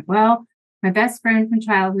your camp. Well, my best friend from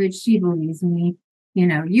childhood, she believes me.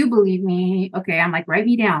 You believe me. Okay, I'm like, write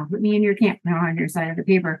me down, put me in your camp now on your side of the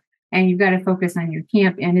paper. And you've got to focus on your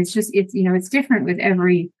camp. And it's different with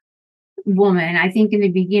every woman. I think in the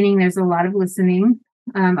beginning, there's a lot of listening,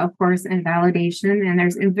 of course, and validation. And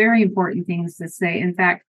there's very important things to say. In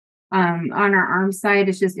fact, on our arms side,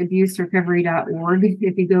 it's just abuserecovery.org.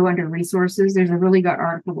 If you go under resources, there's a really good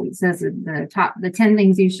article that says the 10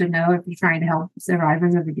 things you should know if you're trying to help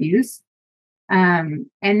survivors of abuse. And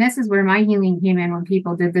this is where my healing came in when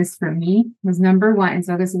people did this for me, was number 1. And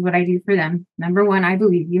so this is what I do for them. Number 1, I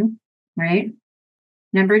believe you, right?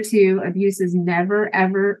 Number 2, abuse is never,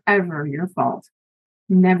 ever, ever your fault.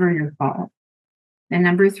 Never your fault. And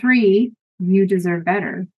number 3, you deserve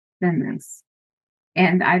better than this.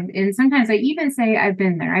 And sometimes I even say I've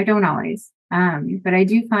been there. I don't always. But I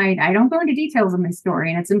do find I don't go into details of my story,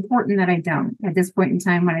 and it's important that I don't at this point in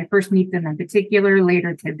time when I first meet them in particular.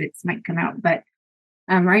 Later tidbits might come out. But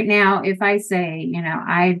right now, if I say,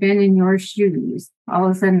 I've been in your shoes, all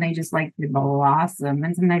of a sudden they just like to blossom.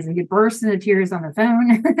 And sometimes they get burst into tears on the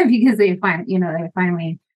phone because they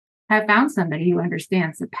finally have found somebody who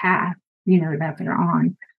understands the path, that they're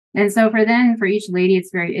on. And so for each lady,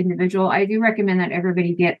 it's very individual. I do recommend that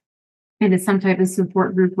everybody get into some type of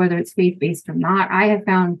support group, whether it's faith-based or not. I have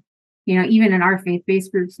found, even in our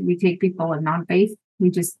faith-based groups, we take people of non-faith. We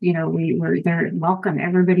just, they're welcome.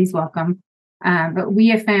 Everybody's welcome. But we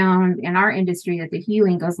have found in our industry that the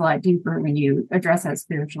healing goes a lot deeper when you address that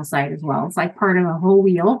spiritual side as well. It's like part of a whole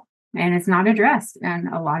wheel, and it's not addressed in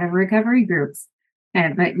a lot of recovery groups.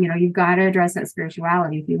 But you've got to address that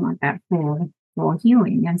spirituality if you want that full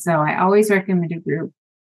healing. And so I always recommend a group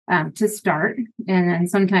to start. And then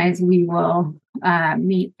sometimes we will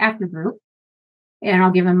meet after group, and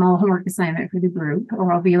I'll give them a homework assignment for the group,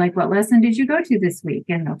 or I'll be like, what lesson did you go to this week?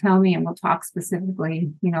 And they'll tell me, and we'll talk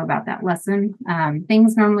specifically, about that lesson.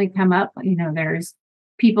 Things normally come up, there's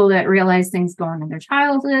people that realize things go on in their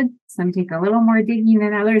childhood. Some take a little more digging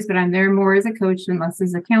than others, but I'm there more as a coach and less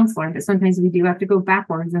as a counselor. But sometimes we do have to go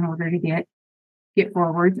backwards in order to get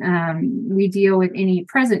forward. We deal with any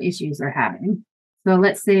present issues they're having. So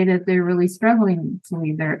let's say that they're really struggling to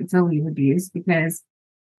leave abuse because,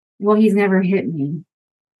 well, he's never hit me,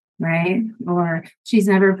 right? Or she's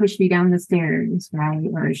never pushed me down the stairs, right?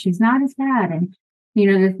 Or she's not as bad. And,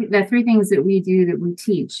 the 3 things that we do, that we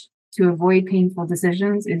teach to avoid painful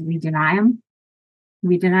decisions, is we deny them.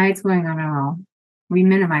 We deny it's going on at all. We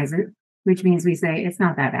minimize it, which means we say it's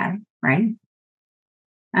not that bad, right?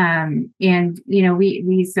 We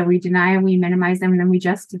deny and we minimize them, and then we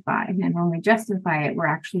justify. And when we justify it, we're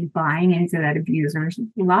actually buying into that abuser's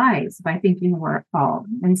lies by thinking we're at fault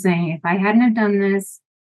and saying, if I hadn't have done this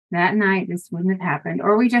that night, this wouldn't have happened.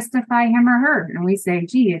 Or we justify him or her, and we say,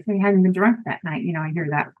 gee, if they hadn't been drunk that night, I hear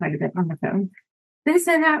that quite a bit on the phone, this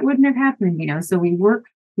and that wouldn't have happened, So we work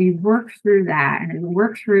through that, and we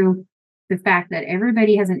work through the fact that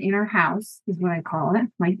everybody has an inner house, is what I call it,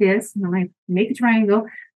 like this. And I make a triangle,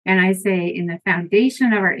 and I say, in the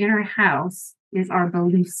foundation of our inner house is our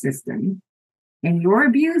belief system. And your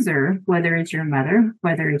abuser, whether it's your mother,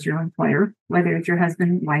 whether it's your employer, whether it's your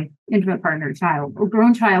husband, wife, intimate partner, child, or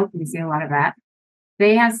grown child, we see a lot of that,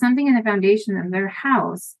 They have something in the foundation of their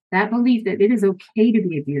house, that belief that it is okay to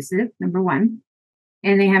be abusive, number one,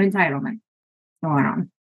 and they have entitlement going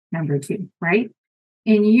on, number two, right?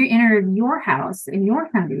 And you enter your house and your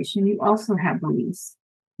foundation, you also have beliefs.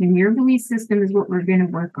 And your belief system is what we're going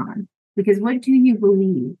to work on. Because what do you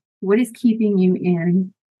believe? What is keeping you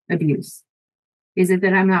in abuse? Is it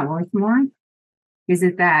that I'm not worth more? Is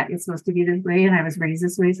it that it's supposed to be this way and I was raised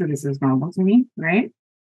this way, so this is normal to me, right?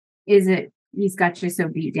 Is it he's got you so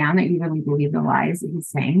beat down that you really believe the lies that he's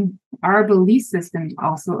saying? Our belief systems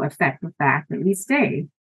also affect the fact that we stay,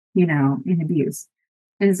 in abuse.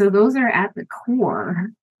 And so those are at the core,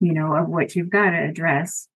 of what you've got to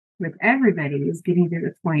address with everybody is getting to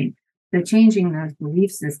the point that changing those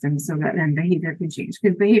belief systems so that then behavior can change.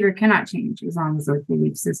 Because behavior cannot change as long as those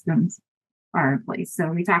belief systems are in place. So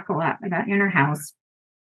we talk a lot about inner house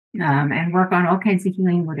and work on all kinds of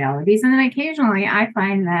healing modalities. And then occasionally I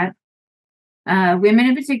find that women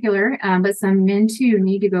in particular, but some men too,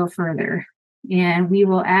 need to go further. And we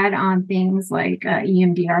will add on things like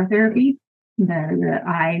EMDR therapy, the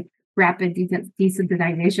eye rapid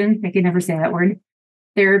desensitization. I can never say that word.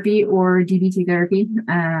 Therapy or DBT therapy.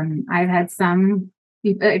 I've had some,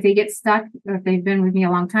 if they get stuck, or if they've been with me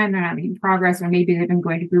a long time, they're not making progress, or maybe they've been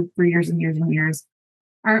going to group for years and years and years,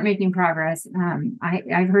 aren't making progress.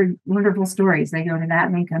 I've heard wonderful stories. They go to that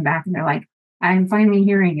and they come back and they're like, I'm finally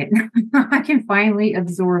hearing it. I can finally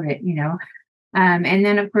absorb it, And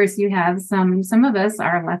then of course you have some of us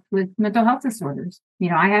are left with mental health disorders.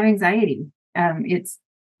 I have anxiety. It's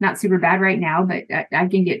not super bad right now, but I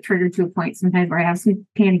can get triggered to a point sometimes where I have some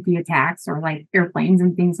panicky attacks or like airplanes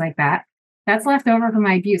and things like that. That's left over from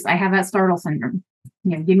my abuse. I have that startle syndrome.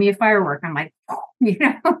 Give me a firework. I'm like,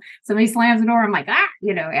 somebody slams the door. I'm like,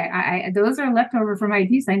 those are left over from my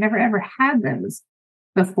abuse. I never ever had those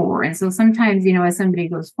before. And so sometimes, as somebody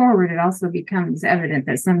goes forward, it also becomes evident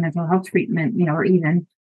that some mental health treatment, or even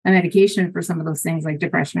a medication for some of those things like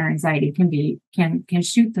depression or anxiety can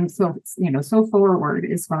shoot them so forward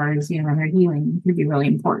as far as, their healing could be really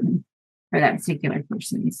important for that particular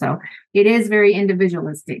person. So it is very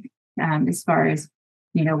individualistic as far as,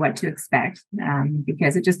 what to expect,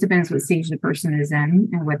 because it just depends what stage the person is in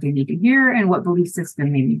and what they need to hear and what belief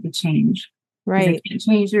system they need to change. Right. They can't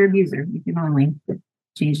change their abuser. You can only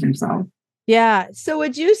change themselves. Yeah. So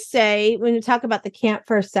would you say, when you talk about the camp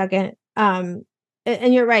for a second,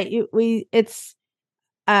 and you're right, it's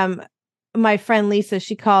my friend Lisa,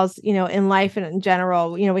 she calls, in life and in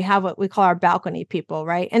general, we have what we call our balcony people,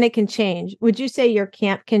 right? And it can change. Would you say your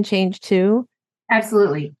camp can change too?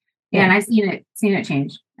 Absolutely. Yeah. And I've seen it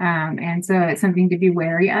change. And so it's something to be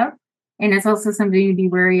wary of. And it's also something to be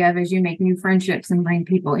wary of as you make new friendships and bring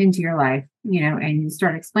people into your life, and you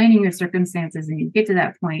start explaining your circumstances and you get to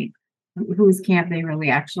that point, whose camp they really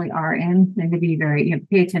actually are in, and to be very,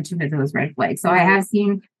 pay attention to those red flags. So I have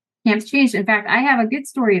seen camps change. In fact, I have a good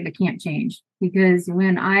story of a camp change, because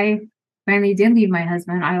when I finally did leave my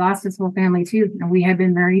husband, I lost his whole family too. And we had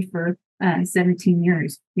been married for 17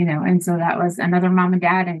 years, and so that was another mom and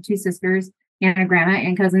dad and two sisters and a grandma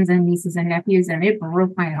and cousins and nieces and nephews. And it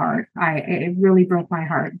broke my heart. It really broke my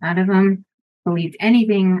heart. None of them believed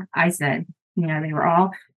anything I said. They were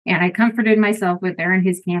all, and I comforted myself with they're in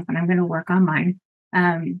his camp and I'm going to work on mine.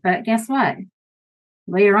 But guess what?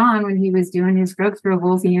 Later on, when he was doing his drug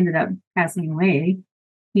struggles, he ended up passing away.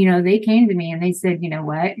 They came to me and they said,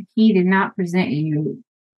 what? He did not present you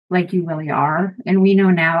like you really are. And we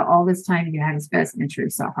know now all this time you had his best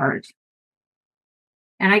interests at heart.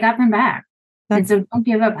 And I got them back. And so don't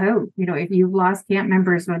give up hope. If you've lost camp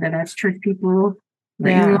members, whether that's church people, or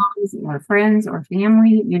in-laws, or friends, or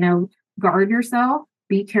family, guard yourself,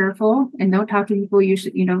 be careful, and don't talk to people you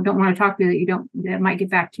should, don't want to talk to that might get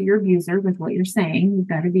back to your abuser with what you're saying. You've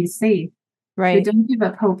got to be safe. Right. But don't give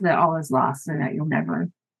up hope that all is lost and that you'll never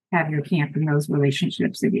have your camp in those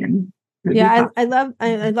relationships again. Yeah, I love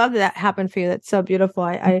that happened for you. That's so beautiful.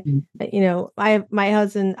 I my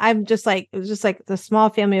husband, it was just like the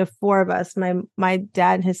small family of four of us. My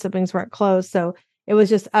dad and his siblings weren't close, so it was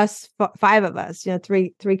just us five of us.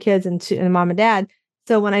 Three kids and mom and dad.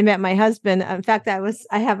 So when I met my husband, in fact,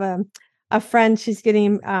 I have a friend. She's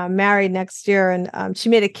getting married next year, and she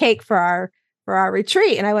made a cake for our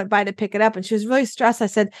retreat, and I went by to pick it up, and she was really stressed. I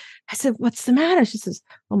said, what's the matter? She says,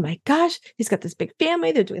 oh my gosh, he's got this big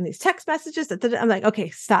family. They're doing these text messages. I'm like, okay,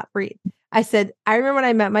 stop, breathe. I said, I remember when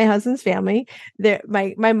I met my husband's family,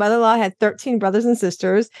 my mother-in-law had 13 brothers and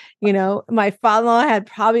sisters. My father-in-law had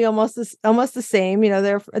probably almost the same,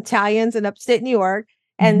 they're Italians in upstate New York.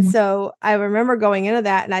 And so I remember going into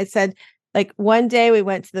that, and I said, like one day we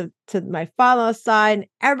went to my father-in-law's side and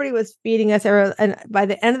everybody was feeding us. And by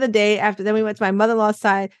the end of the day, then we went to my mother-in-law's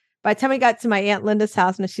side. By the time we got to my Aunt Linda's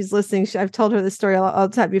house, and if she's listening, I've told her this story all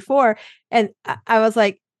the time before. And I was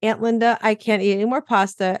like, Aunt Linda, I can't eat any more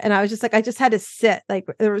pasta. And I was just like, I just had to sit. Like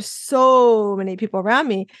there were so many people around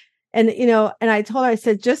me. And, and I told her, I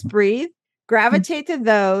said, just breathe, gravitate to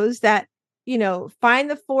those that, find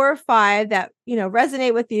the 4 or 5 that,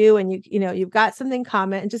 resonate with you. And you've got something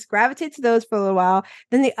common, and just gravitate to those for a little while.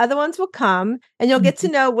 Then the other ones will come, and you'll get to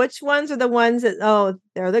know which ones are the ones that, oh,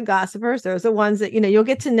 they're the gossipers. There's the ones that, you'll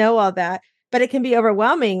get to know all that, but it can be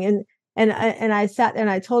overwhelming. And I sat there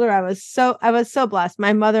and I told her I was so blessed.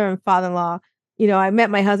 My mother and father-in-law, I met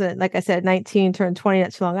my husband, like I said, 19, turned 20,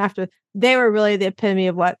 not too long after. They were really the epitome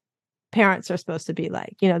of what parents are supposed to be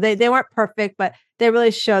like. They weren't perfect, but they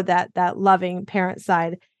really showed that loving parent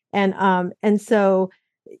side. And so,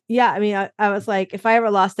 yeah, I mean, I was like, if I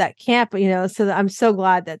ever lost that camp, so I'm so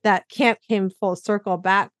glad that camp came full circle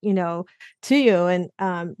back, to you. And,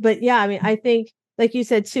 but yeah, I mean, I think, like you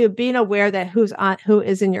said too, being aware that who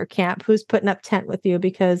is in your camp, who's putting up tent with you,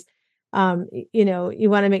 because, you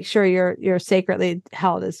want to make sure you're sacredly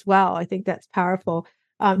held as well. I think that's powerful.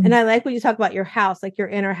 And I like when you talk about your house, like your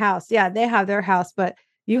inner house. Yeah, they have their house, but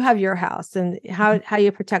you have your house, and how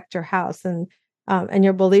you protect your house and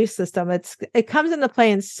your belief system. It comes into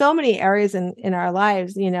play in so many areas in our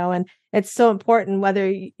lives, and it's so important,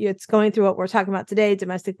 whether it's going through what we're talking about today,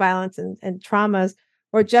 domestic violence and traumas,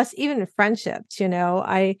 or just even friendships.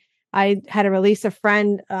 I had to release a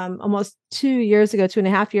friend almost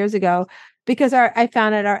 2.5 years ago, because I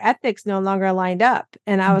found out our ethics no longer lined up.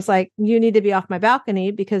 And I was like, you need to be off my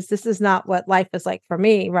balcony, because this is not what life is like for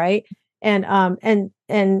me. Right. And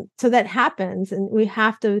so that happens, and we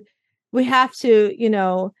have to,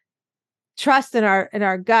 trust in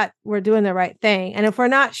our gut, we're doing the right thing. And if we're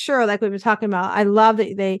not sure, like we've been talking about, I love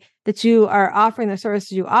that you are offering the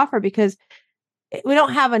services you offer, because we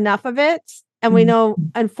don't have enough of it. And we know,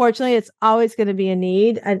 unfortunately, it's always going to be a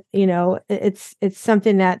need. And, it's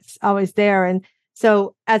something that's always there. And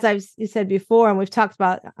so, as you said before, and we've talked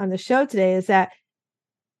about on the show today, is that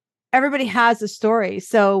everybody has a story.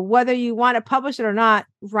 So whether you want to publish it or not,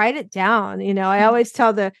 write it down. I always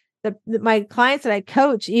tell my clients that I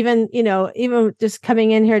coach, even just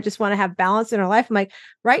coming in here, just want to have balance in our life. I'm like,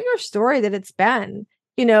 write your story that it's been,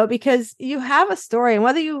 because you have a story, and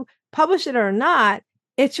whether you publish it or not,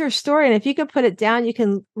 it's your story. And if you can put it down, you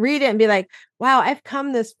can read it and be like, wow, I've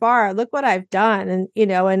come this far. Look what I've done. And,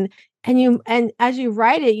 and as you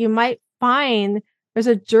write it, you might find there's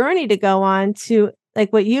a journey to go on to,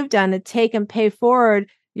 like what you've done, to take and pay forward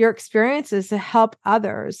your experiences to help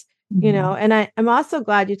others, and I'm also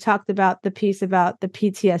glad you talked about the piece about the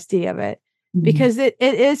PTSD of it, because it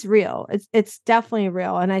is real. It's definitely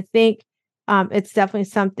real. And I think it's definitely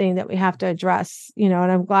something that we have to address, and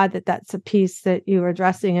I'm glad that that's a piece that you were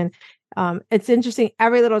addressing. And it's interesting,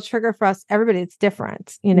 every little trigger for us, everybody, it's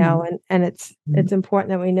different, and it's important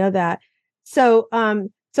that we know that. So,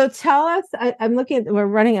 so tell us, I'm looking at, we're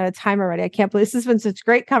running out of time already. I can't believe this has been such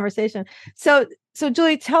great conversation. So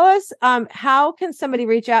Julie, tell us, how can somebody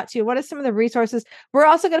reach out to you? What are some of the resources? We're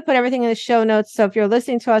also going to put everything in the show notes. So if you're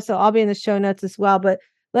listening to us, it'll all be in the show notes as well, but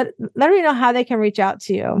let me know how they can reach out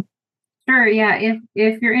to you. Sure. Yeah.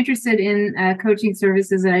 If you're interested in coaching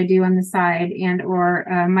services that I do on the side, and or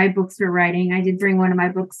my books for writing, I did bring one of my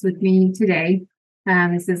books with me today.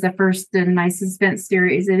 This is the first in my suspense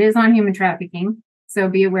series. It is on human trafficking. So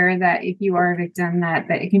be aware that if you are a victim, that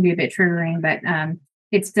it can be a bit triggering, but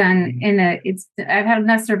it's done I've had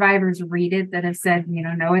enough survivors read it that have said,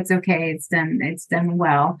 no, it's okay. It's done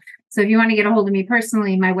well. So if you want to get a hold of me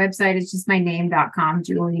personally, my website is just my name.com,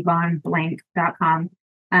 juliebonnblank.com.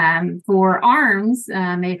 For ARMS,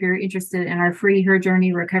 if you're interested in our free Her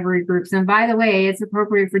Journey recovery groups. And by the way, it's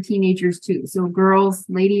appropriate for teenagers too. So girls,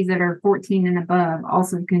 ladies that are 14 and above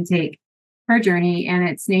also can take Her Journey, and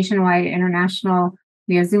it's nationwide, international.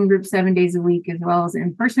 We have Zoom groups 7 days a week, as well as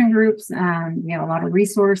in-person groups. We have a lot of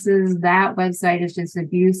resources. That website is just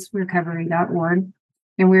abuserecovery.org.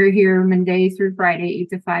 And we're here Monday through Friday, 8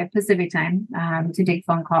 to 5 Pacific time, to take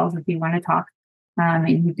phone calls if you want to talk. And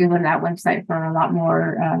you can go to that website for a lot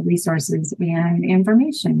more resources and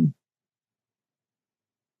information.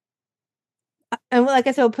 And like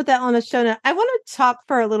I said, we'll put that on the show note. I want to talk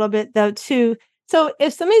for a little bit though, too. So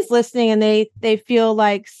if somebody's listening and they feel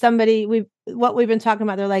like what we've been talking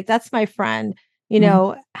about, they're like, that's my friend,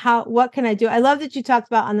 what can I do? I love that you talked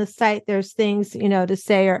about on the site, there's things, to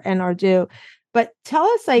say or do, but tell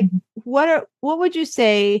us, like, what would you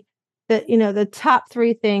say that, the top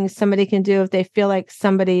 3 things somebody can do if they feel like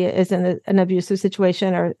somebody is in an abusive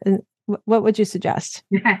situation, or what would you suggest?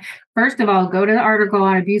 First of all, go to the article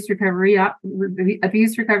on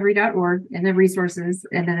abuserecovery.org and the resources,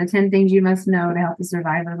 and then the 10 things you must know to help the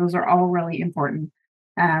survivor. Those are all really important.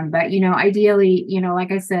 But, ideally,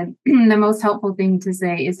 like I said, the most helpful thing to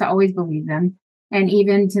say is to always believe them. And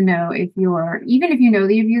even to know even if you know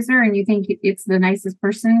the abuser and you think it's the nicest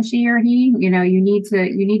person, she or he, you need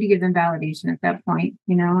to give them validation at that point,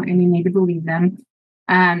 and you need to believe them.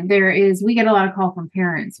 We get a lot of call from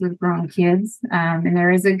parents with grown kids. And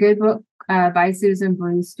there is a good book by Susan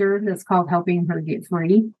Brewster that's called Helping Her Get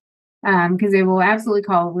Free. Because they will absolutely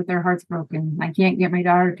call with their hearts broken. I can't get my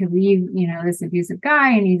daughter to leave, this abusive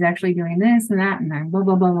guy, and he's actually doing this and that, and then blah,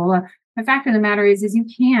 blah, blah, blah, blah. The fact of the matter is you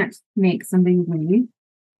can't make somebody leave,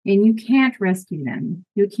 and you can't rescue them.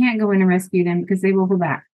 You can't go in and rescue them because they will go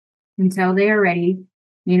back until they are ready.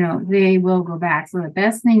 They will go back. So the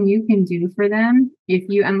best thing you can do for them, if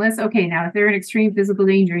they're in extreme physical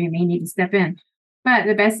danger, you may need to step in. But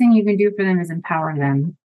the best thing you can do for them is empower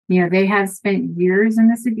them. They have spent years in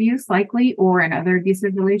this abuse, likely, or in other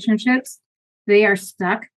abusive relationships. They are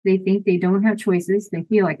stuck. They think they don't have choices. They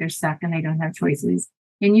feel like they're stuck and they don't have choices.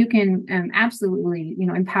 And you can absolutely,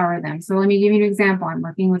 empower them. So let me give you an example. I'm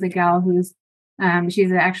working with a gal who's,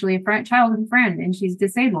 she's actually a childhood friend, and she's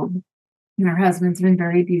disabled. And her husband's been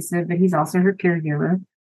very abusive, but he's also her caregiver.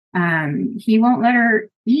 He won't let her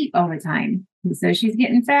eat all the time. He says she's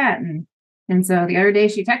getting fat. And so the other day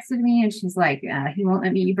she texted me and she's like, he won't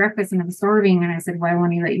let me eat breakfast and I'm starving. And I said, why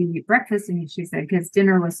won't he let you eat breakfast? And she said, because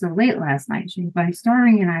dinner was so late last night. She was, I'm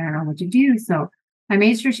starving and I don't know what to do. So I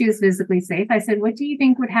made sure she was physically safe. I said, what do you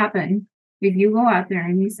think would happen if you go out there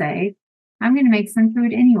and you say, I'm going to make some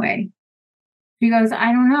food anyway? She goes,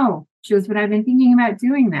 I don't know. She goes, but I've been thinking about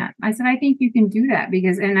doing that. I said, I think you can do that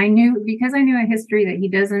because I knew a history that he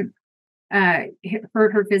doesn't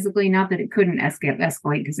hurt her physically, not that it couldn't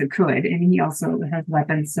escalate because it could. And he also has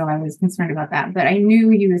weapons. So I was concerned about that, but I knew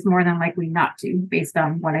he was more than likely not to based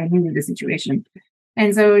on what I knew of the situation.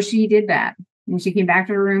 And so she did that and she came back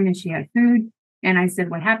to her room and she had food. And I said,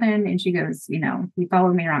 what happened? And she goes, he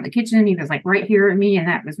followed me around the kitchen. He was like right here at me. And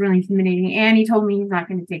that was really intimidating. And he told me he's not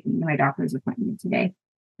going to take me to my doctor's appointment today.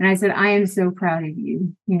 And I said, I am so proud of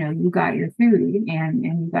you. You got your food and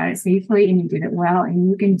you got it safely and you did it well and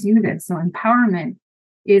you can do this. So empowerment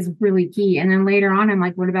is really key. And then later on, I'm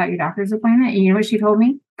like, what about your doctor's appointment? And you know what she told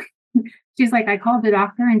me? She's like, I called the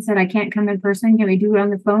doctor and said, I can't come in person. Can we do it on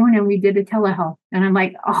the phone? And we did a telehealth. And I'm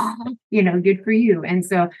like, oh, good for you. And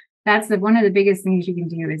so that's one of the biggest things you can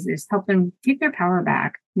do is help them take their power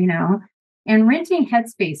back, and renting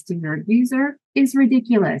headspace to your abuser is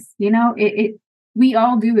ridiculous. We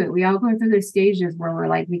all do it. We all go through those stages where we're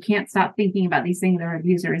like, we can't stop thinking about these things our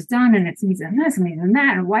abuser has done. And it's he's done this and he's done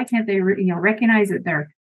that. And why can't they, recognize that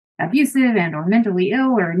they're abusive and or mentally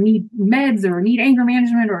ill or need meds or need anger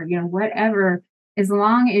management or, whatever, as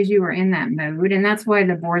long as you are in that mode. And that's why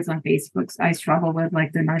the boards on Facebook I struggle with,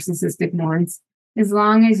 like the narcissistic boards. As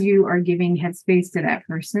long as you are giving headspace to that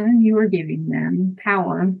person, you are giving them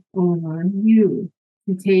power over you.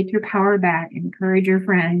 To take your power back, encourage your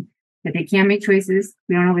friend that they can make choices.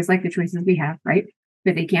 We don't always like the choices we have, right?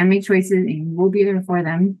 But they can make choices and you will be there for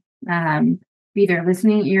them. Be their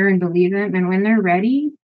listening ear and believe them. And when they're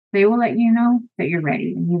ready, they will let you know that you're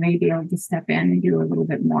ready and you may be able to step in and do a little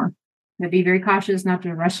bit more. But be very cautious not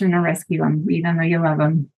to rush in or rescue them, even though you love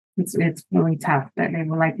them. It's really tough, but they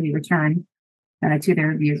will likely return to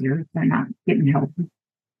their abuser if they're not getting help.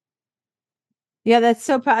 Yeah, that's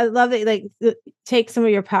so. I love that. Take some of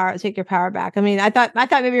your power. Take your power back. I mean, I thought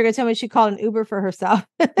maybe you were going to tell me she called an Uber for herself.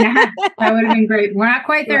 Yeah, that would have been great. We're not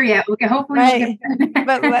quite there yet. Okay, hopefully, right.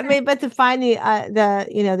 but to find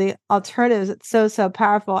the alternatives, it's so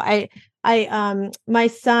powerful. My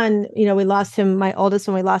son, we lost him. My oldest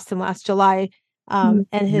one, we lost him last July. And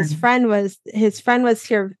his friend was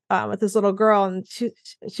here with this little girl, and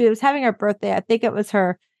she was having her birthday. I think it was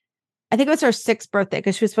her 6th birthday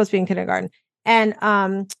because she was supposed to be in kindergarten. And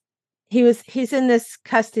he's in this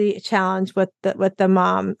custody challenge with the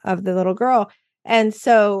mom of the little girl. And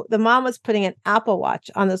so the mom was putting an Apple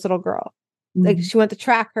Watch on this little girl. Like she went to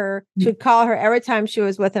track her. She would call her every time she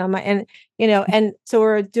was with him. And so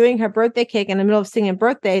we're doing her birthday cake in the middle of singing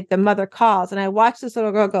birthday. The mother calls, and I watched this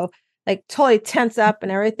little girl go like totally tense up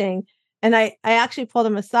and everything. And I actually pulled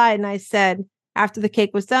him aside and I said, after the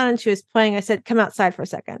cake was done and she was playing, I said, come outside for a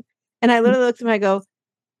second. And I literally looked at him and I go,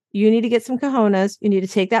 you need to get some cojones. You need to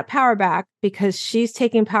take that power back because she's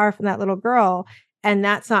taking power from that little girl. And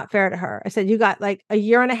that's not fair to her. I said, you got like a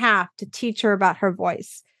year and a half to teach her about her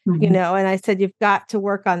voice, and I said, you've got to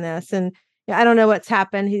work on this. And I don't know what's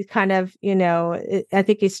happened. He's kind of, I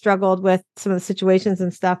think he struggled with some of the situations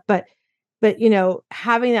and stuff, but but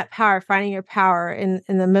having that power, finding your power in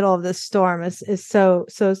the middle of this storm is so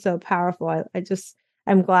powerful.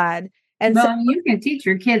 I'm glad. And well, you can teach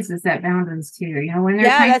your kids to set boundaries too. When they're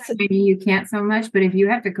tiny, maybe you can't so much, but if you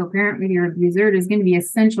have to co-parent with your abuser, it is going to be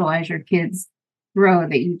essential as your kids grow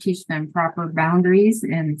that you teach them proper boundaries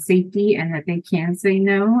and safety, and that they can say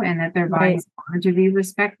no, and that their bodies are to be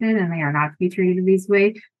respected and they are not to be treated this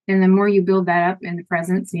way. And the more you build that up in the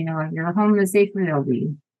presence, of your home, the safer they'll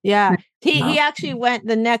be. Yeah. He actually went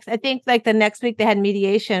the next week they had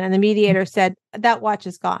mediation, and the mediator said that watch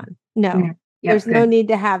is gone. No. Yeah. There's no need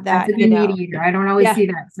to have that. That's a good mediator. I don't always see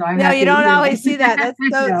that. So I'm you don't always see that.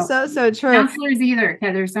 That's so true. Counselors either.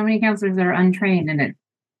 There's so many counselors that are untrained, and it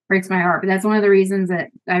breaks my heart. But that's one of the reasons that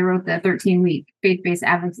I wrote the 13-week faith-based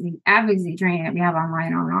advocacy training that we have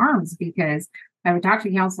online on ARMS, because I would talk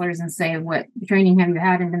to counselors and say, what training have you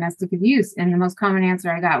had in domestic abuse? And the most common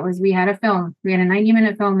answer I got was, we had a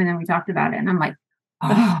 90-minute film, and then we talked about it. And I'm like,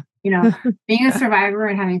 being a survivor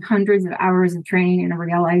and having hundreds of hours of training and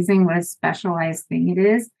realizing what a specialized thing it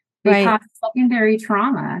is, they cause secondary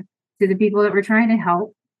trauma to the people that we're trying to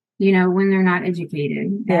help, when they're not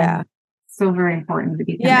educated. Yeah. So very important to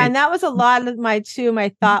be. Yeah. And that was a lot of my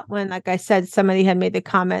thought when, like I said, somebody had made the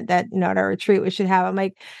comment that, at our retreat, we should have, I'm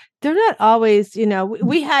like, they're not always,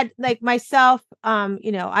 we had, like myself,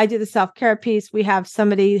 I do the self-care piece. We have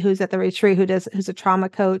somebody who's at the retreat who's a trauma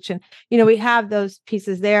coach. And, we have those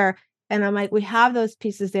pieces there. And I'm like, we have those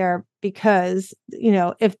pieces there because,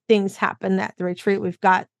 if things happen at the retreat, we've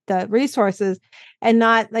got the resources, and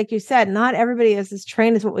not, like you said, not everybody is as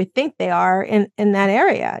trained as what we think they are in that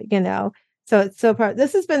area, So it's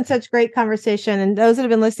this has been such great conversation. And those that have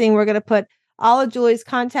been listening, we're going to put all of Julie's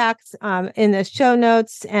contacts in the show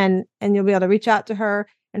notes, and you'll be able to reach out to her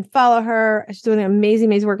and follow her. She's doing amazing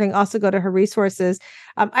work. And also go to her resources.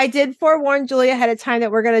 I did forewarn Julie ahead of time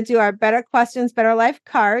that we're going to do our Better Questions, Better Life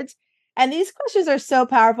cards. And these questions are so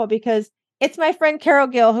powerful because it's my friend Carol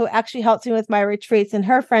Gill who actually helps me with my retreats, and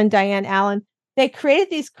her friend Diane Allen. They created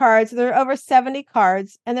these cards. There are over 70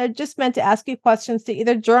 cards, and they're just meant to ask you questions to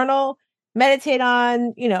either journal, meditate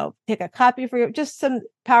on, take a copy for you, just some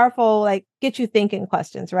powerful, get you thinking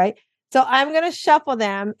questions, right? So I'm going to shuffle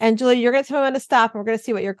them, and Julie, you're going to tell me when to stop, and we're going to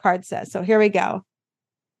see what your card says. So here we go.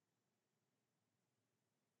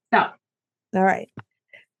 Stop. All right.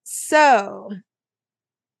 So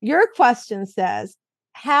your question says,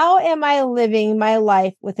 how am I living my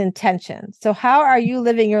life with intention? So how are you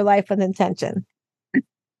living your life with intention?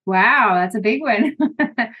 Wow, that's a big one.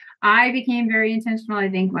 I became very intentional, I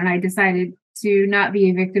think, when I decided to not be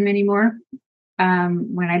a victim anymore.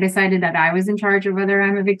 When I decided that I was in charge of whether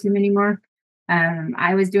I'm a victim anymore.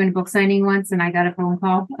 I was doing a book signing once, and I got a phone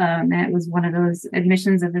call. And it was one of those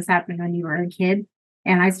admissions of this happened when you were a kid.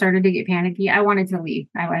 And I started to get panicky. I wanted to leave.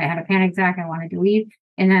 I had a panic attack. I wanted to leave.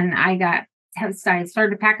 And then I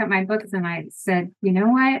started to pack up my books, and I said, you know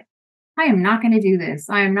what? I am not going to do this.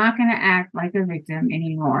 I am not going to act like a victim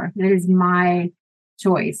anymore. It is my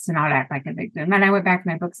choice to not act like a victim. And I went back to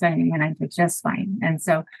my book signing, and I did just fine. And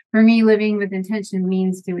so for me, living with intention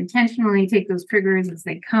means to intentionally take those triggers as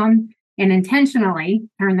they come and intentionally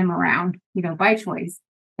turn them around, by choice,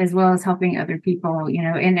 as well as helping other people,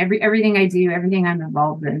 and everything I do, everything I'm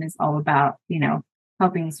involved in is all about,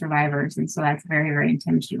 helping survivors. And so that's very, very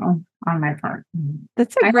intentional on my part.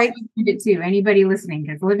 That's a great it too. Anybody listening,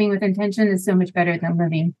 because living with intention is so much better than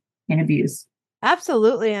living in abuse.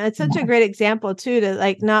 Absolutely. And it's such a great example too,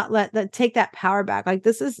 to not take that power back. I'm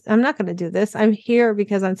not going to do this. I'm here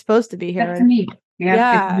because I'm supposed to be here. That's me.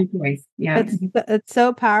 Yeah. It's my choice. Yeah. It's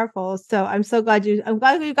so powerful. So I'm so glad you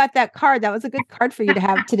got that card. That was a good card for you to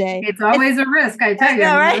have today. It's always a risk, I tell you.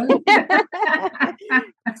 Right?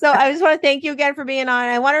 So I just want to thank you again for being on.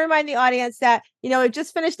 I want to remind the audience that, we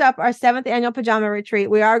just finished up our 7th annual pajama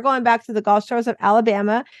retreat. We are going back to the Gulf Shores of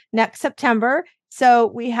Alabama next September. So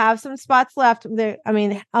we have some spots left.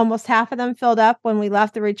 Almost half of them filled up when we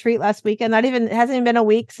left the retreat last weekend. It hasn't even been a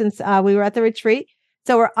week since we were at the retreat.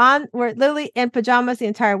 So we're literally in pajamas the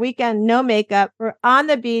entire weekend, no makeup. We're on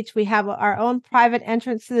the beach. We have our own private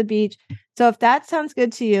entrance to the beach. So if that sounds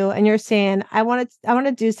good to you and you're saying, I want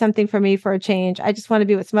to do something for me for a change. I just want to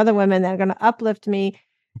be with some other women that are going to uplift me,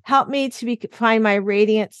 help me to find my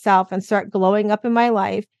radiant self and start glowing up in my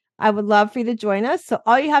life. I would love for you to join us. So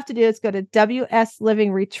all you have to do is go to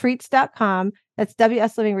wslivingretreats.com. That's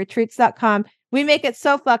wslivingretreats.com. We make it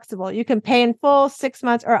so flexible. You can pay in full 6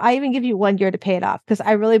 months, or I even give you 1 year to pay it off, because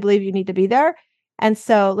I really believe you need to be there. And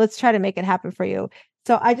so let's try to make it happen for you.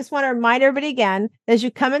 So I just want to remind everybody again, as you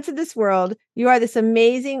come into this world, you are this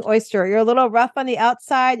amazing oyster. You're a little rough on the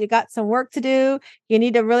outside. You got some work to do. You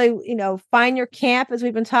need to really, find your camp, as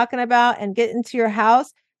we've been talking about, and get into your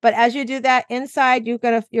house. But as you do that inside, you're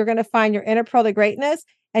gonna find your inner pearl of greatness,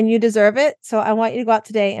 and you deserve it. So I want you to go out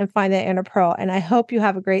today and find that inner pearl. And I hope you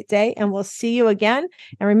have a great day, and we'll see you again.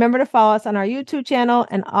 And remember to follow us on our YouTube channel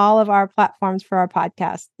and all of our platforms for our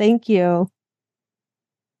podcast. Thank you.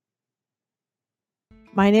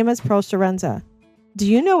 My name is Pearl Sharenza. Do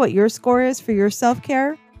you know what your score is for your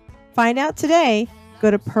self-care? Find out today.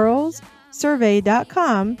 Go to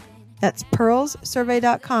pearlssurvey.com. That's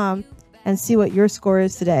pearlssurvey.com and see what your score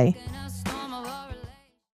is today.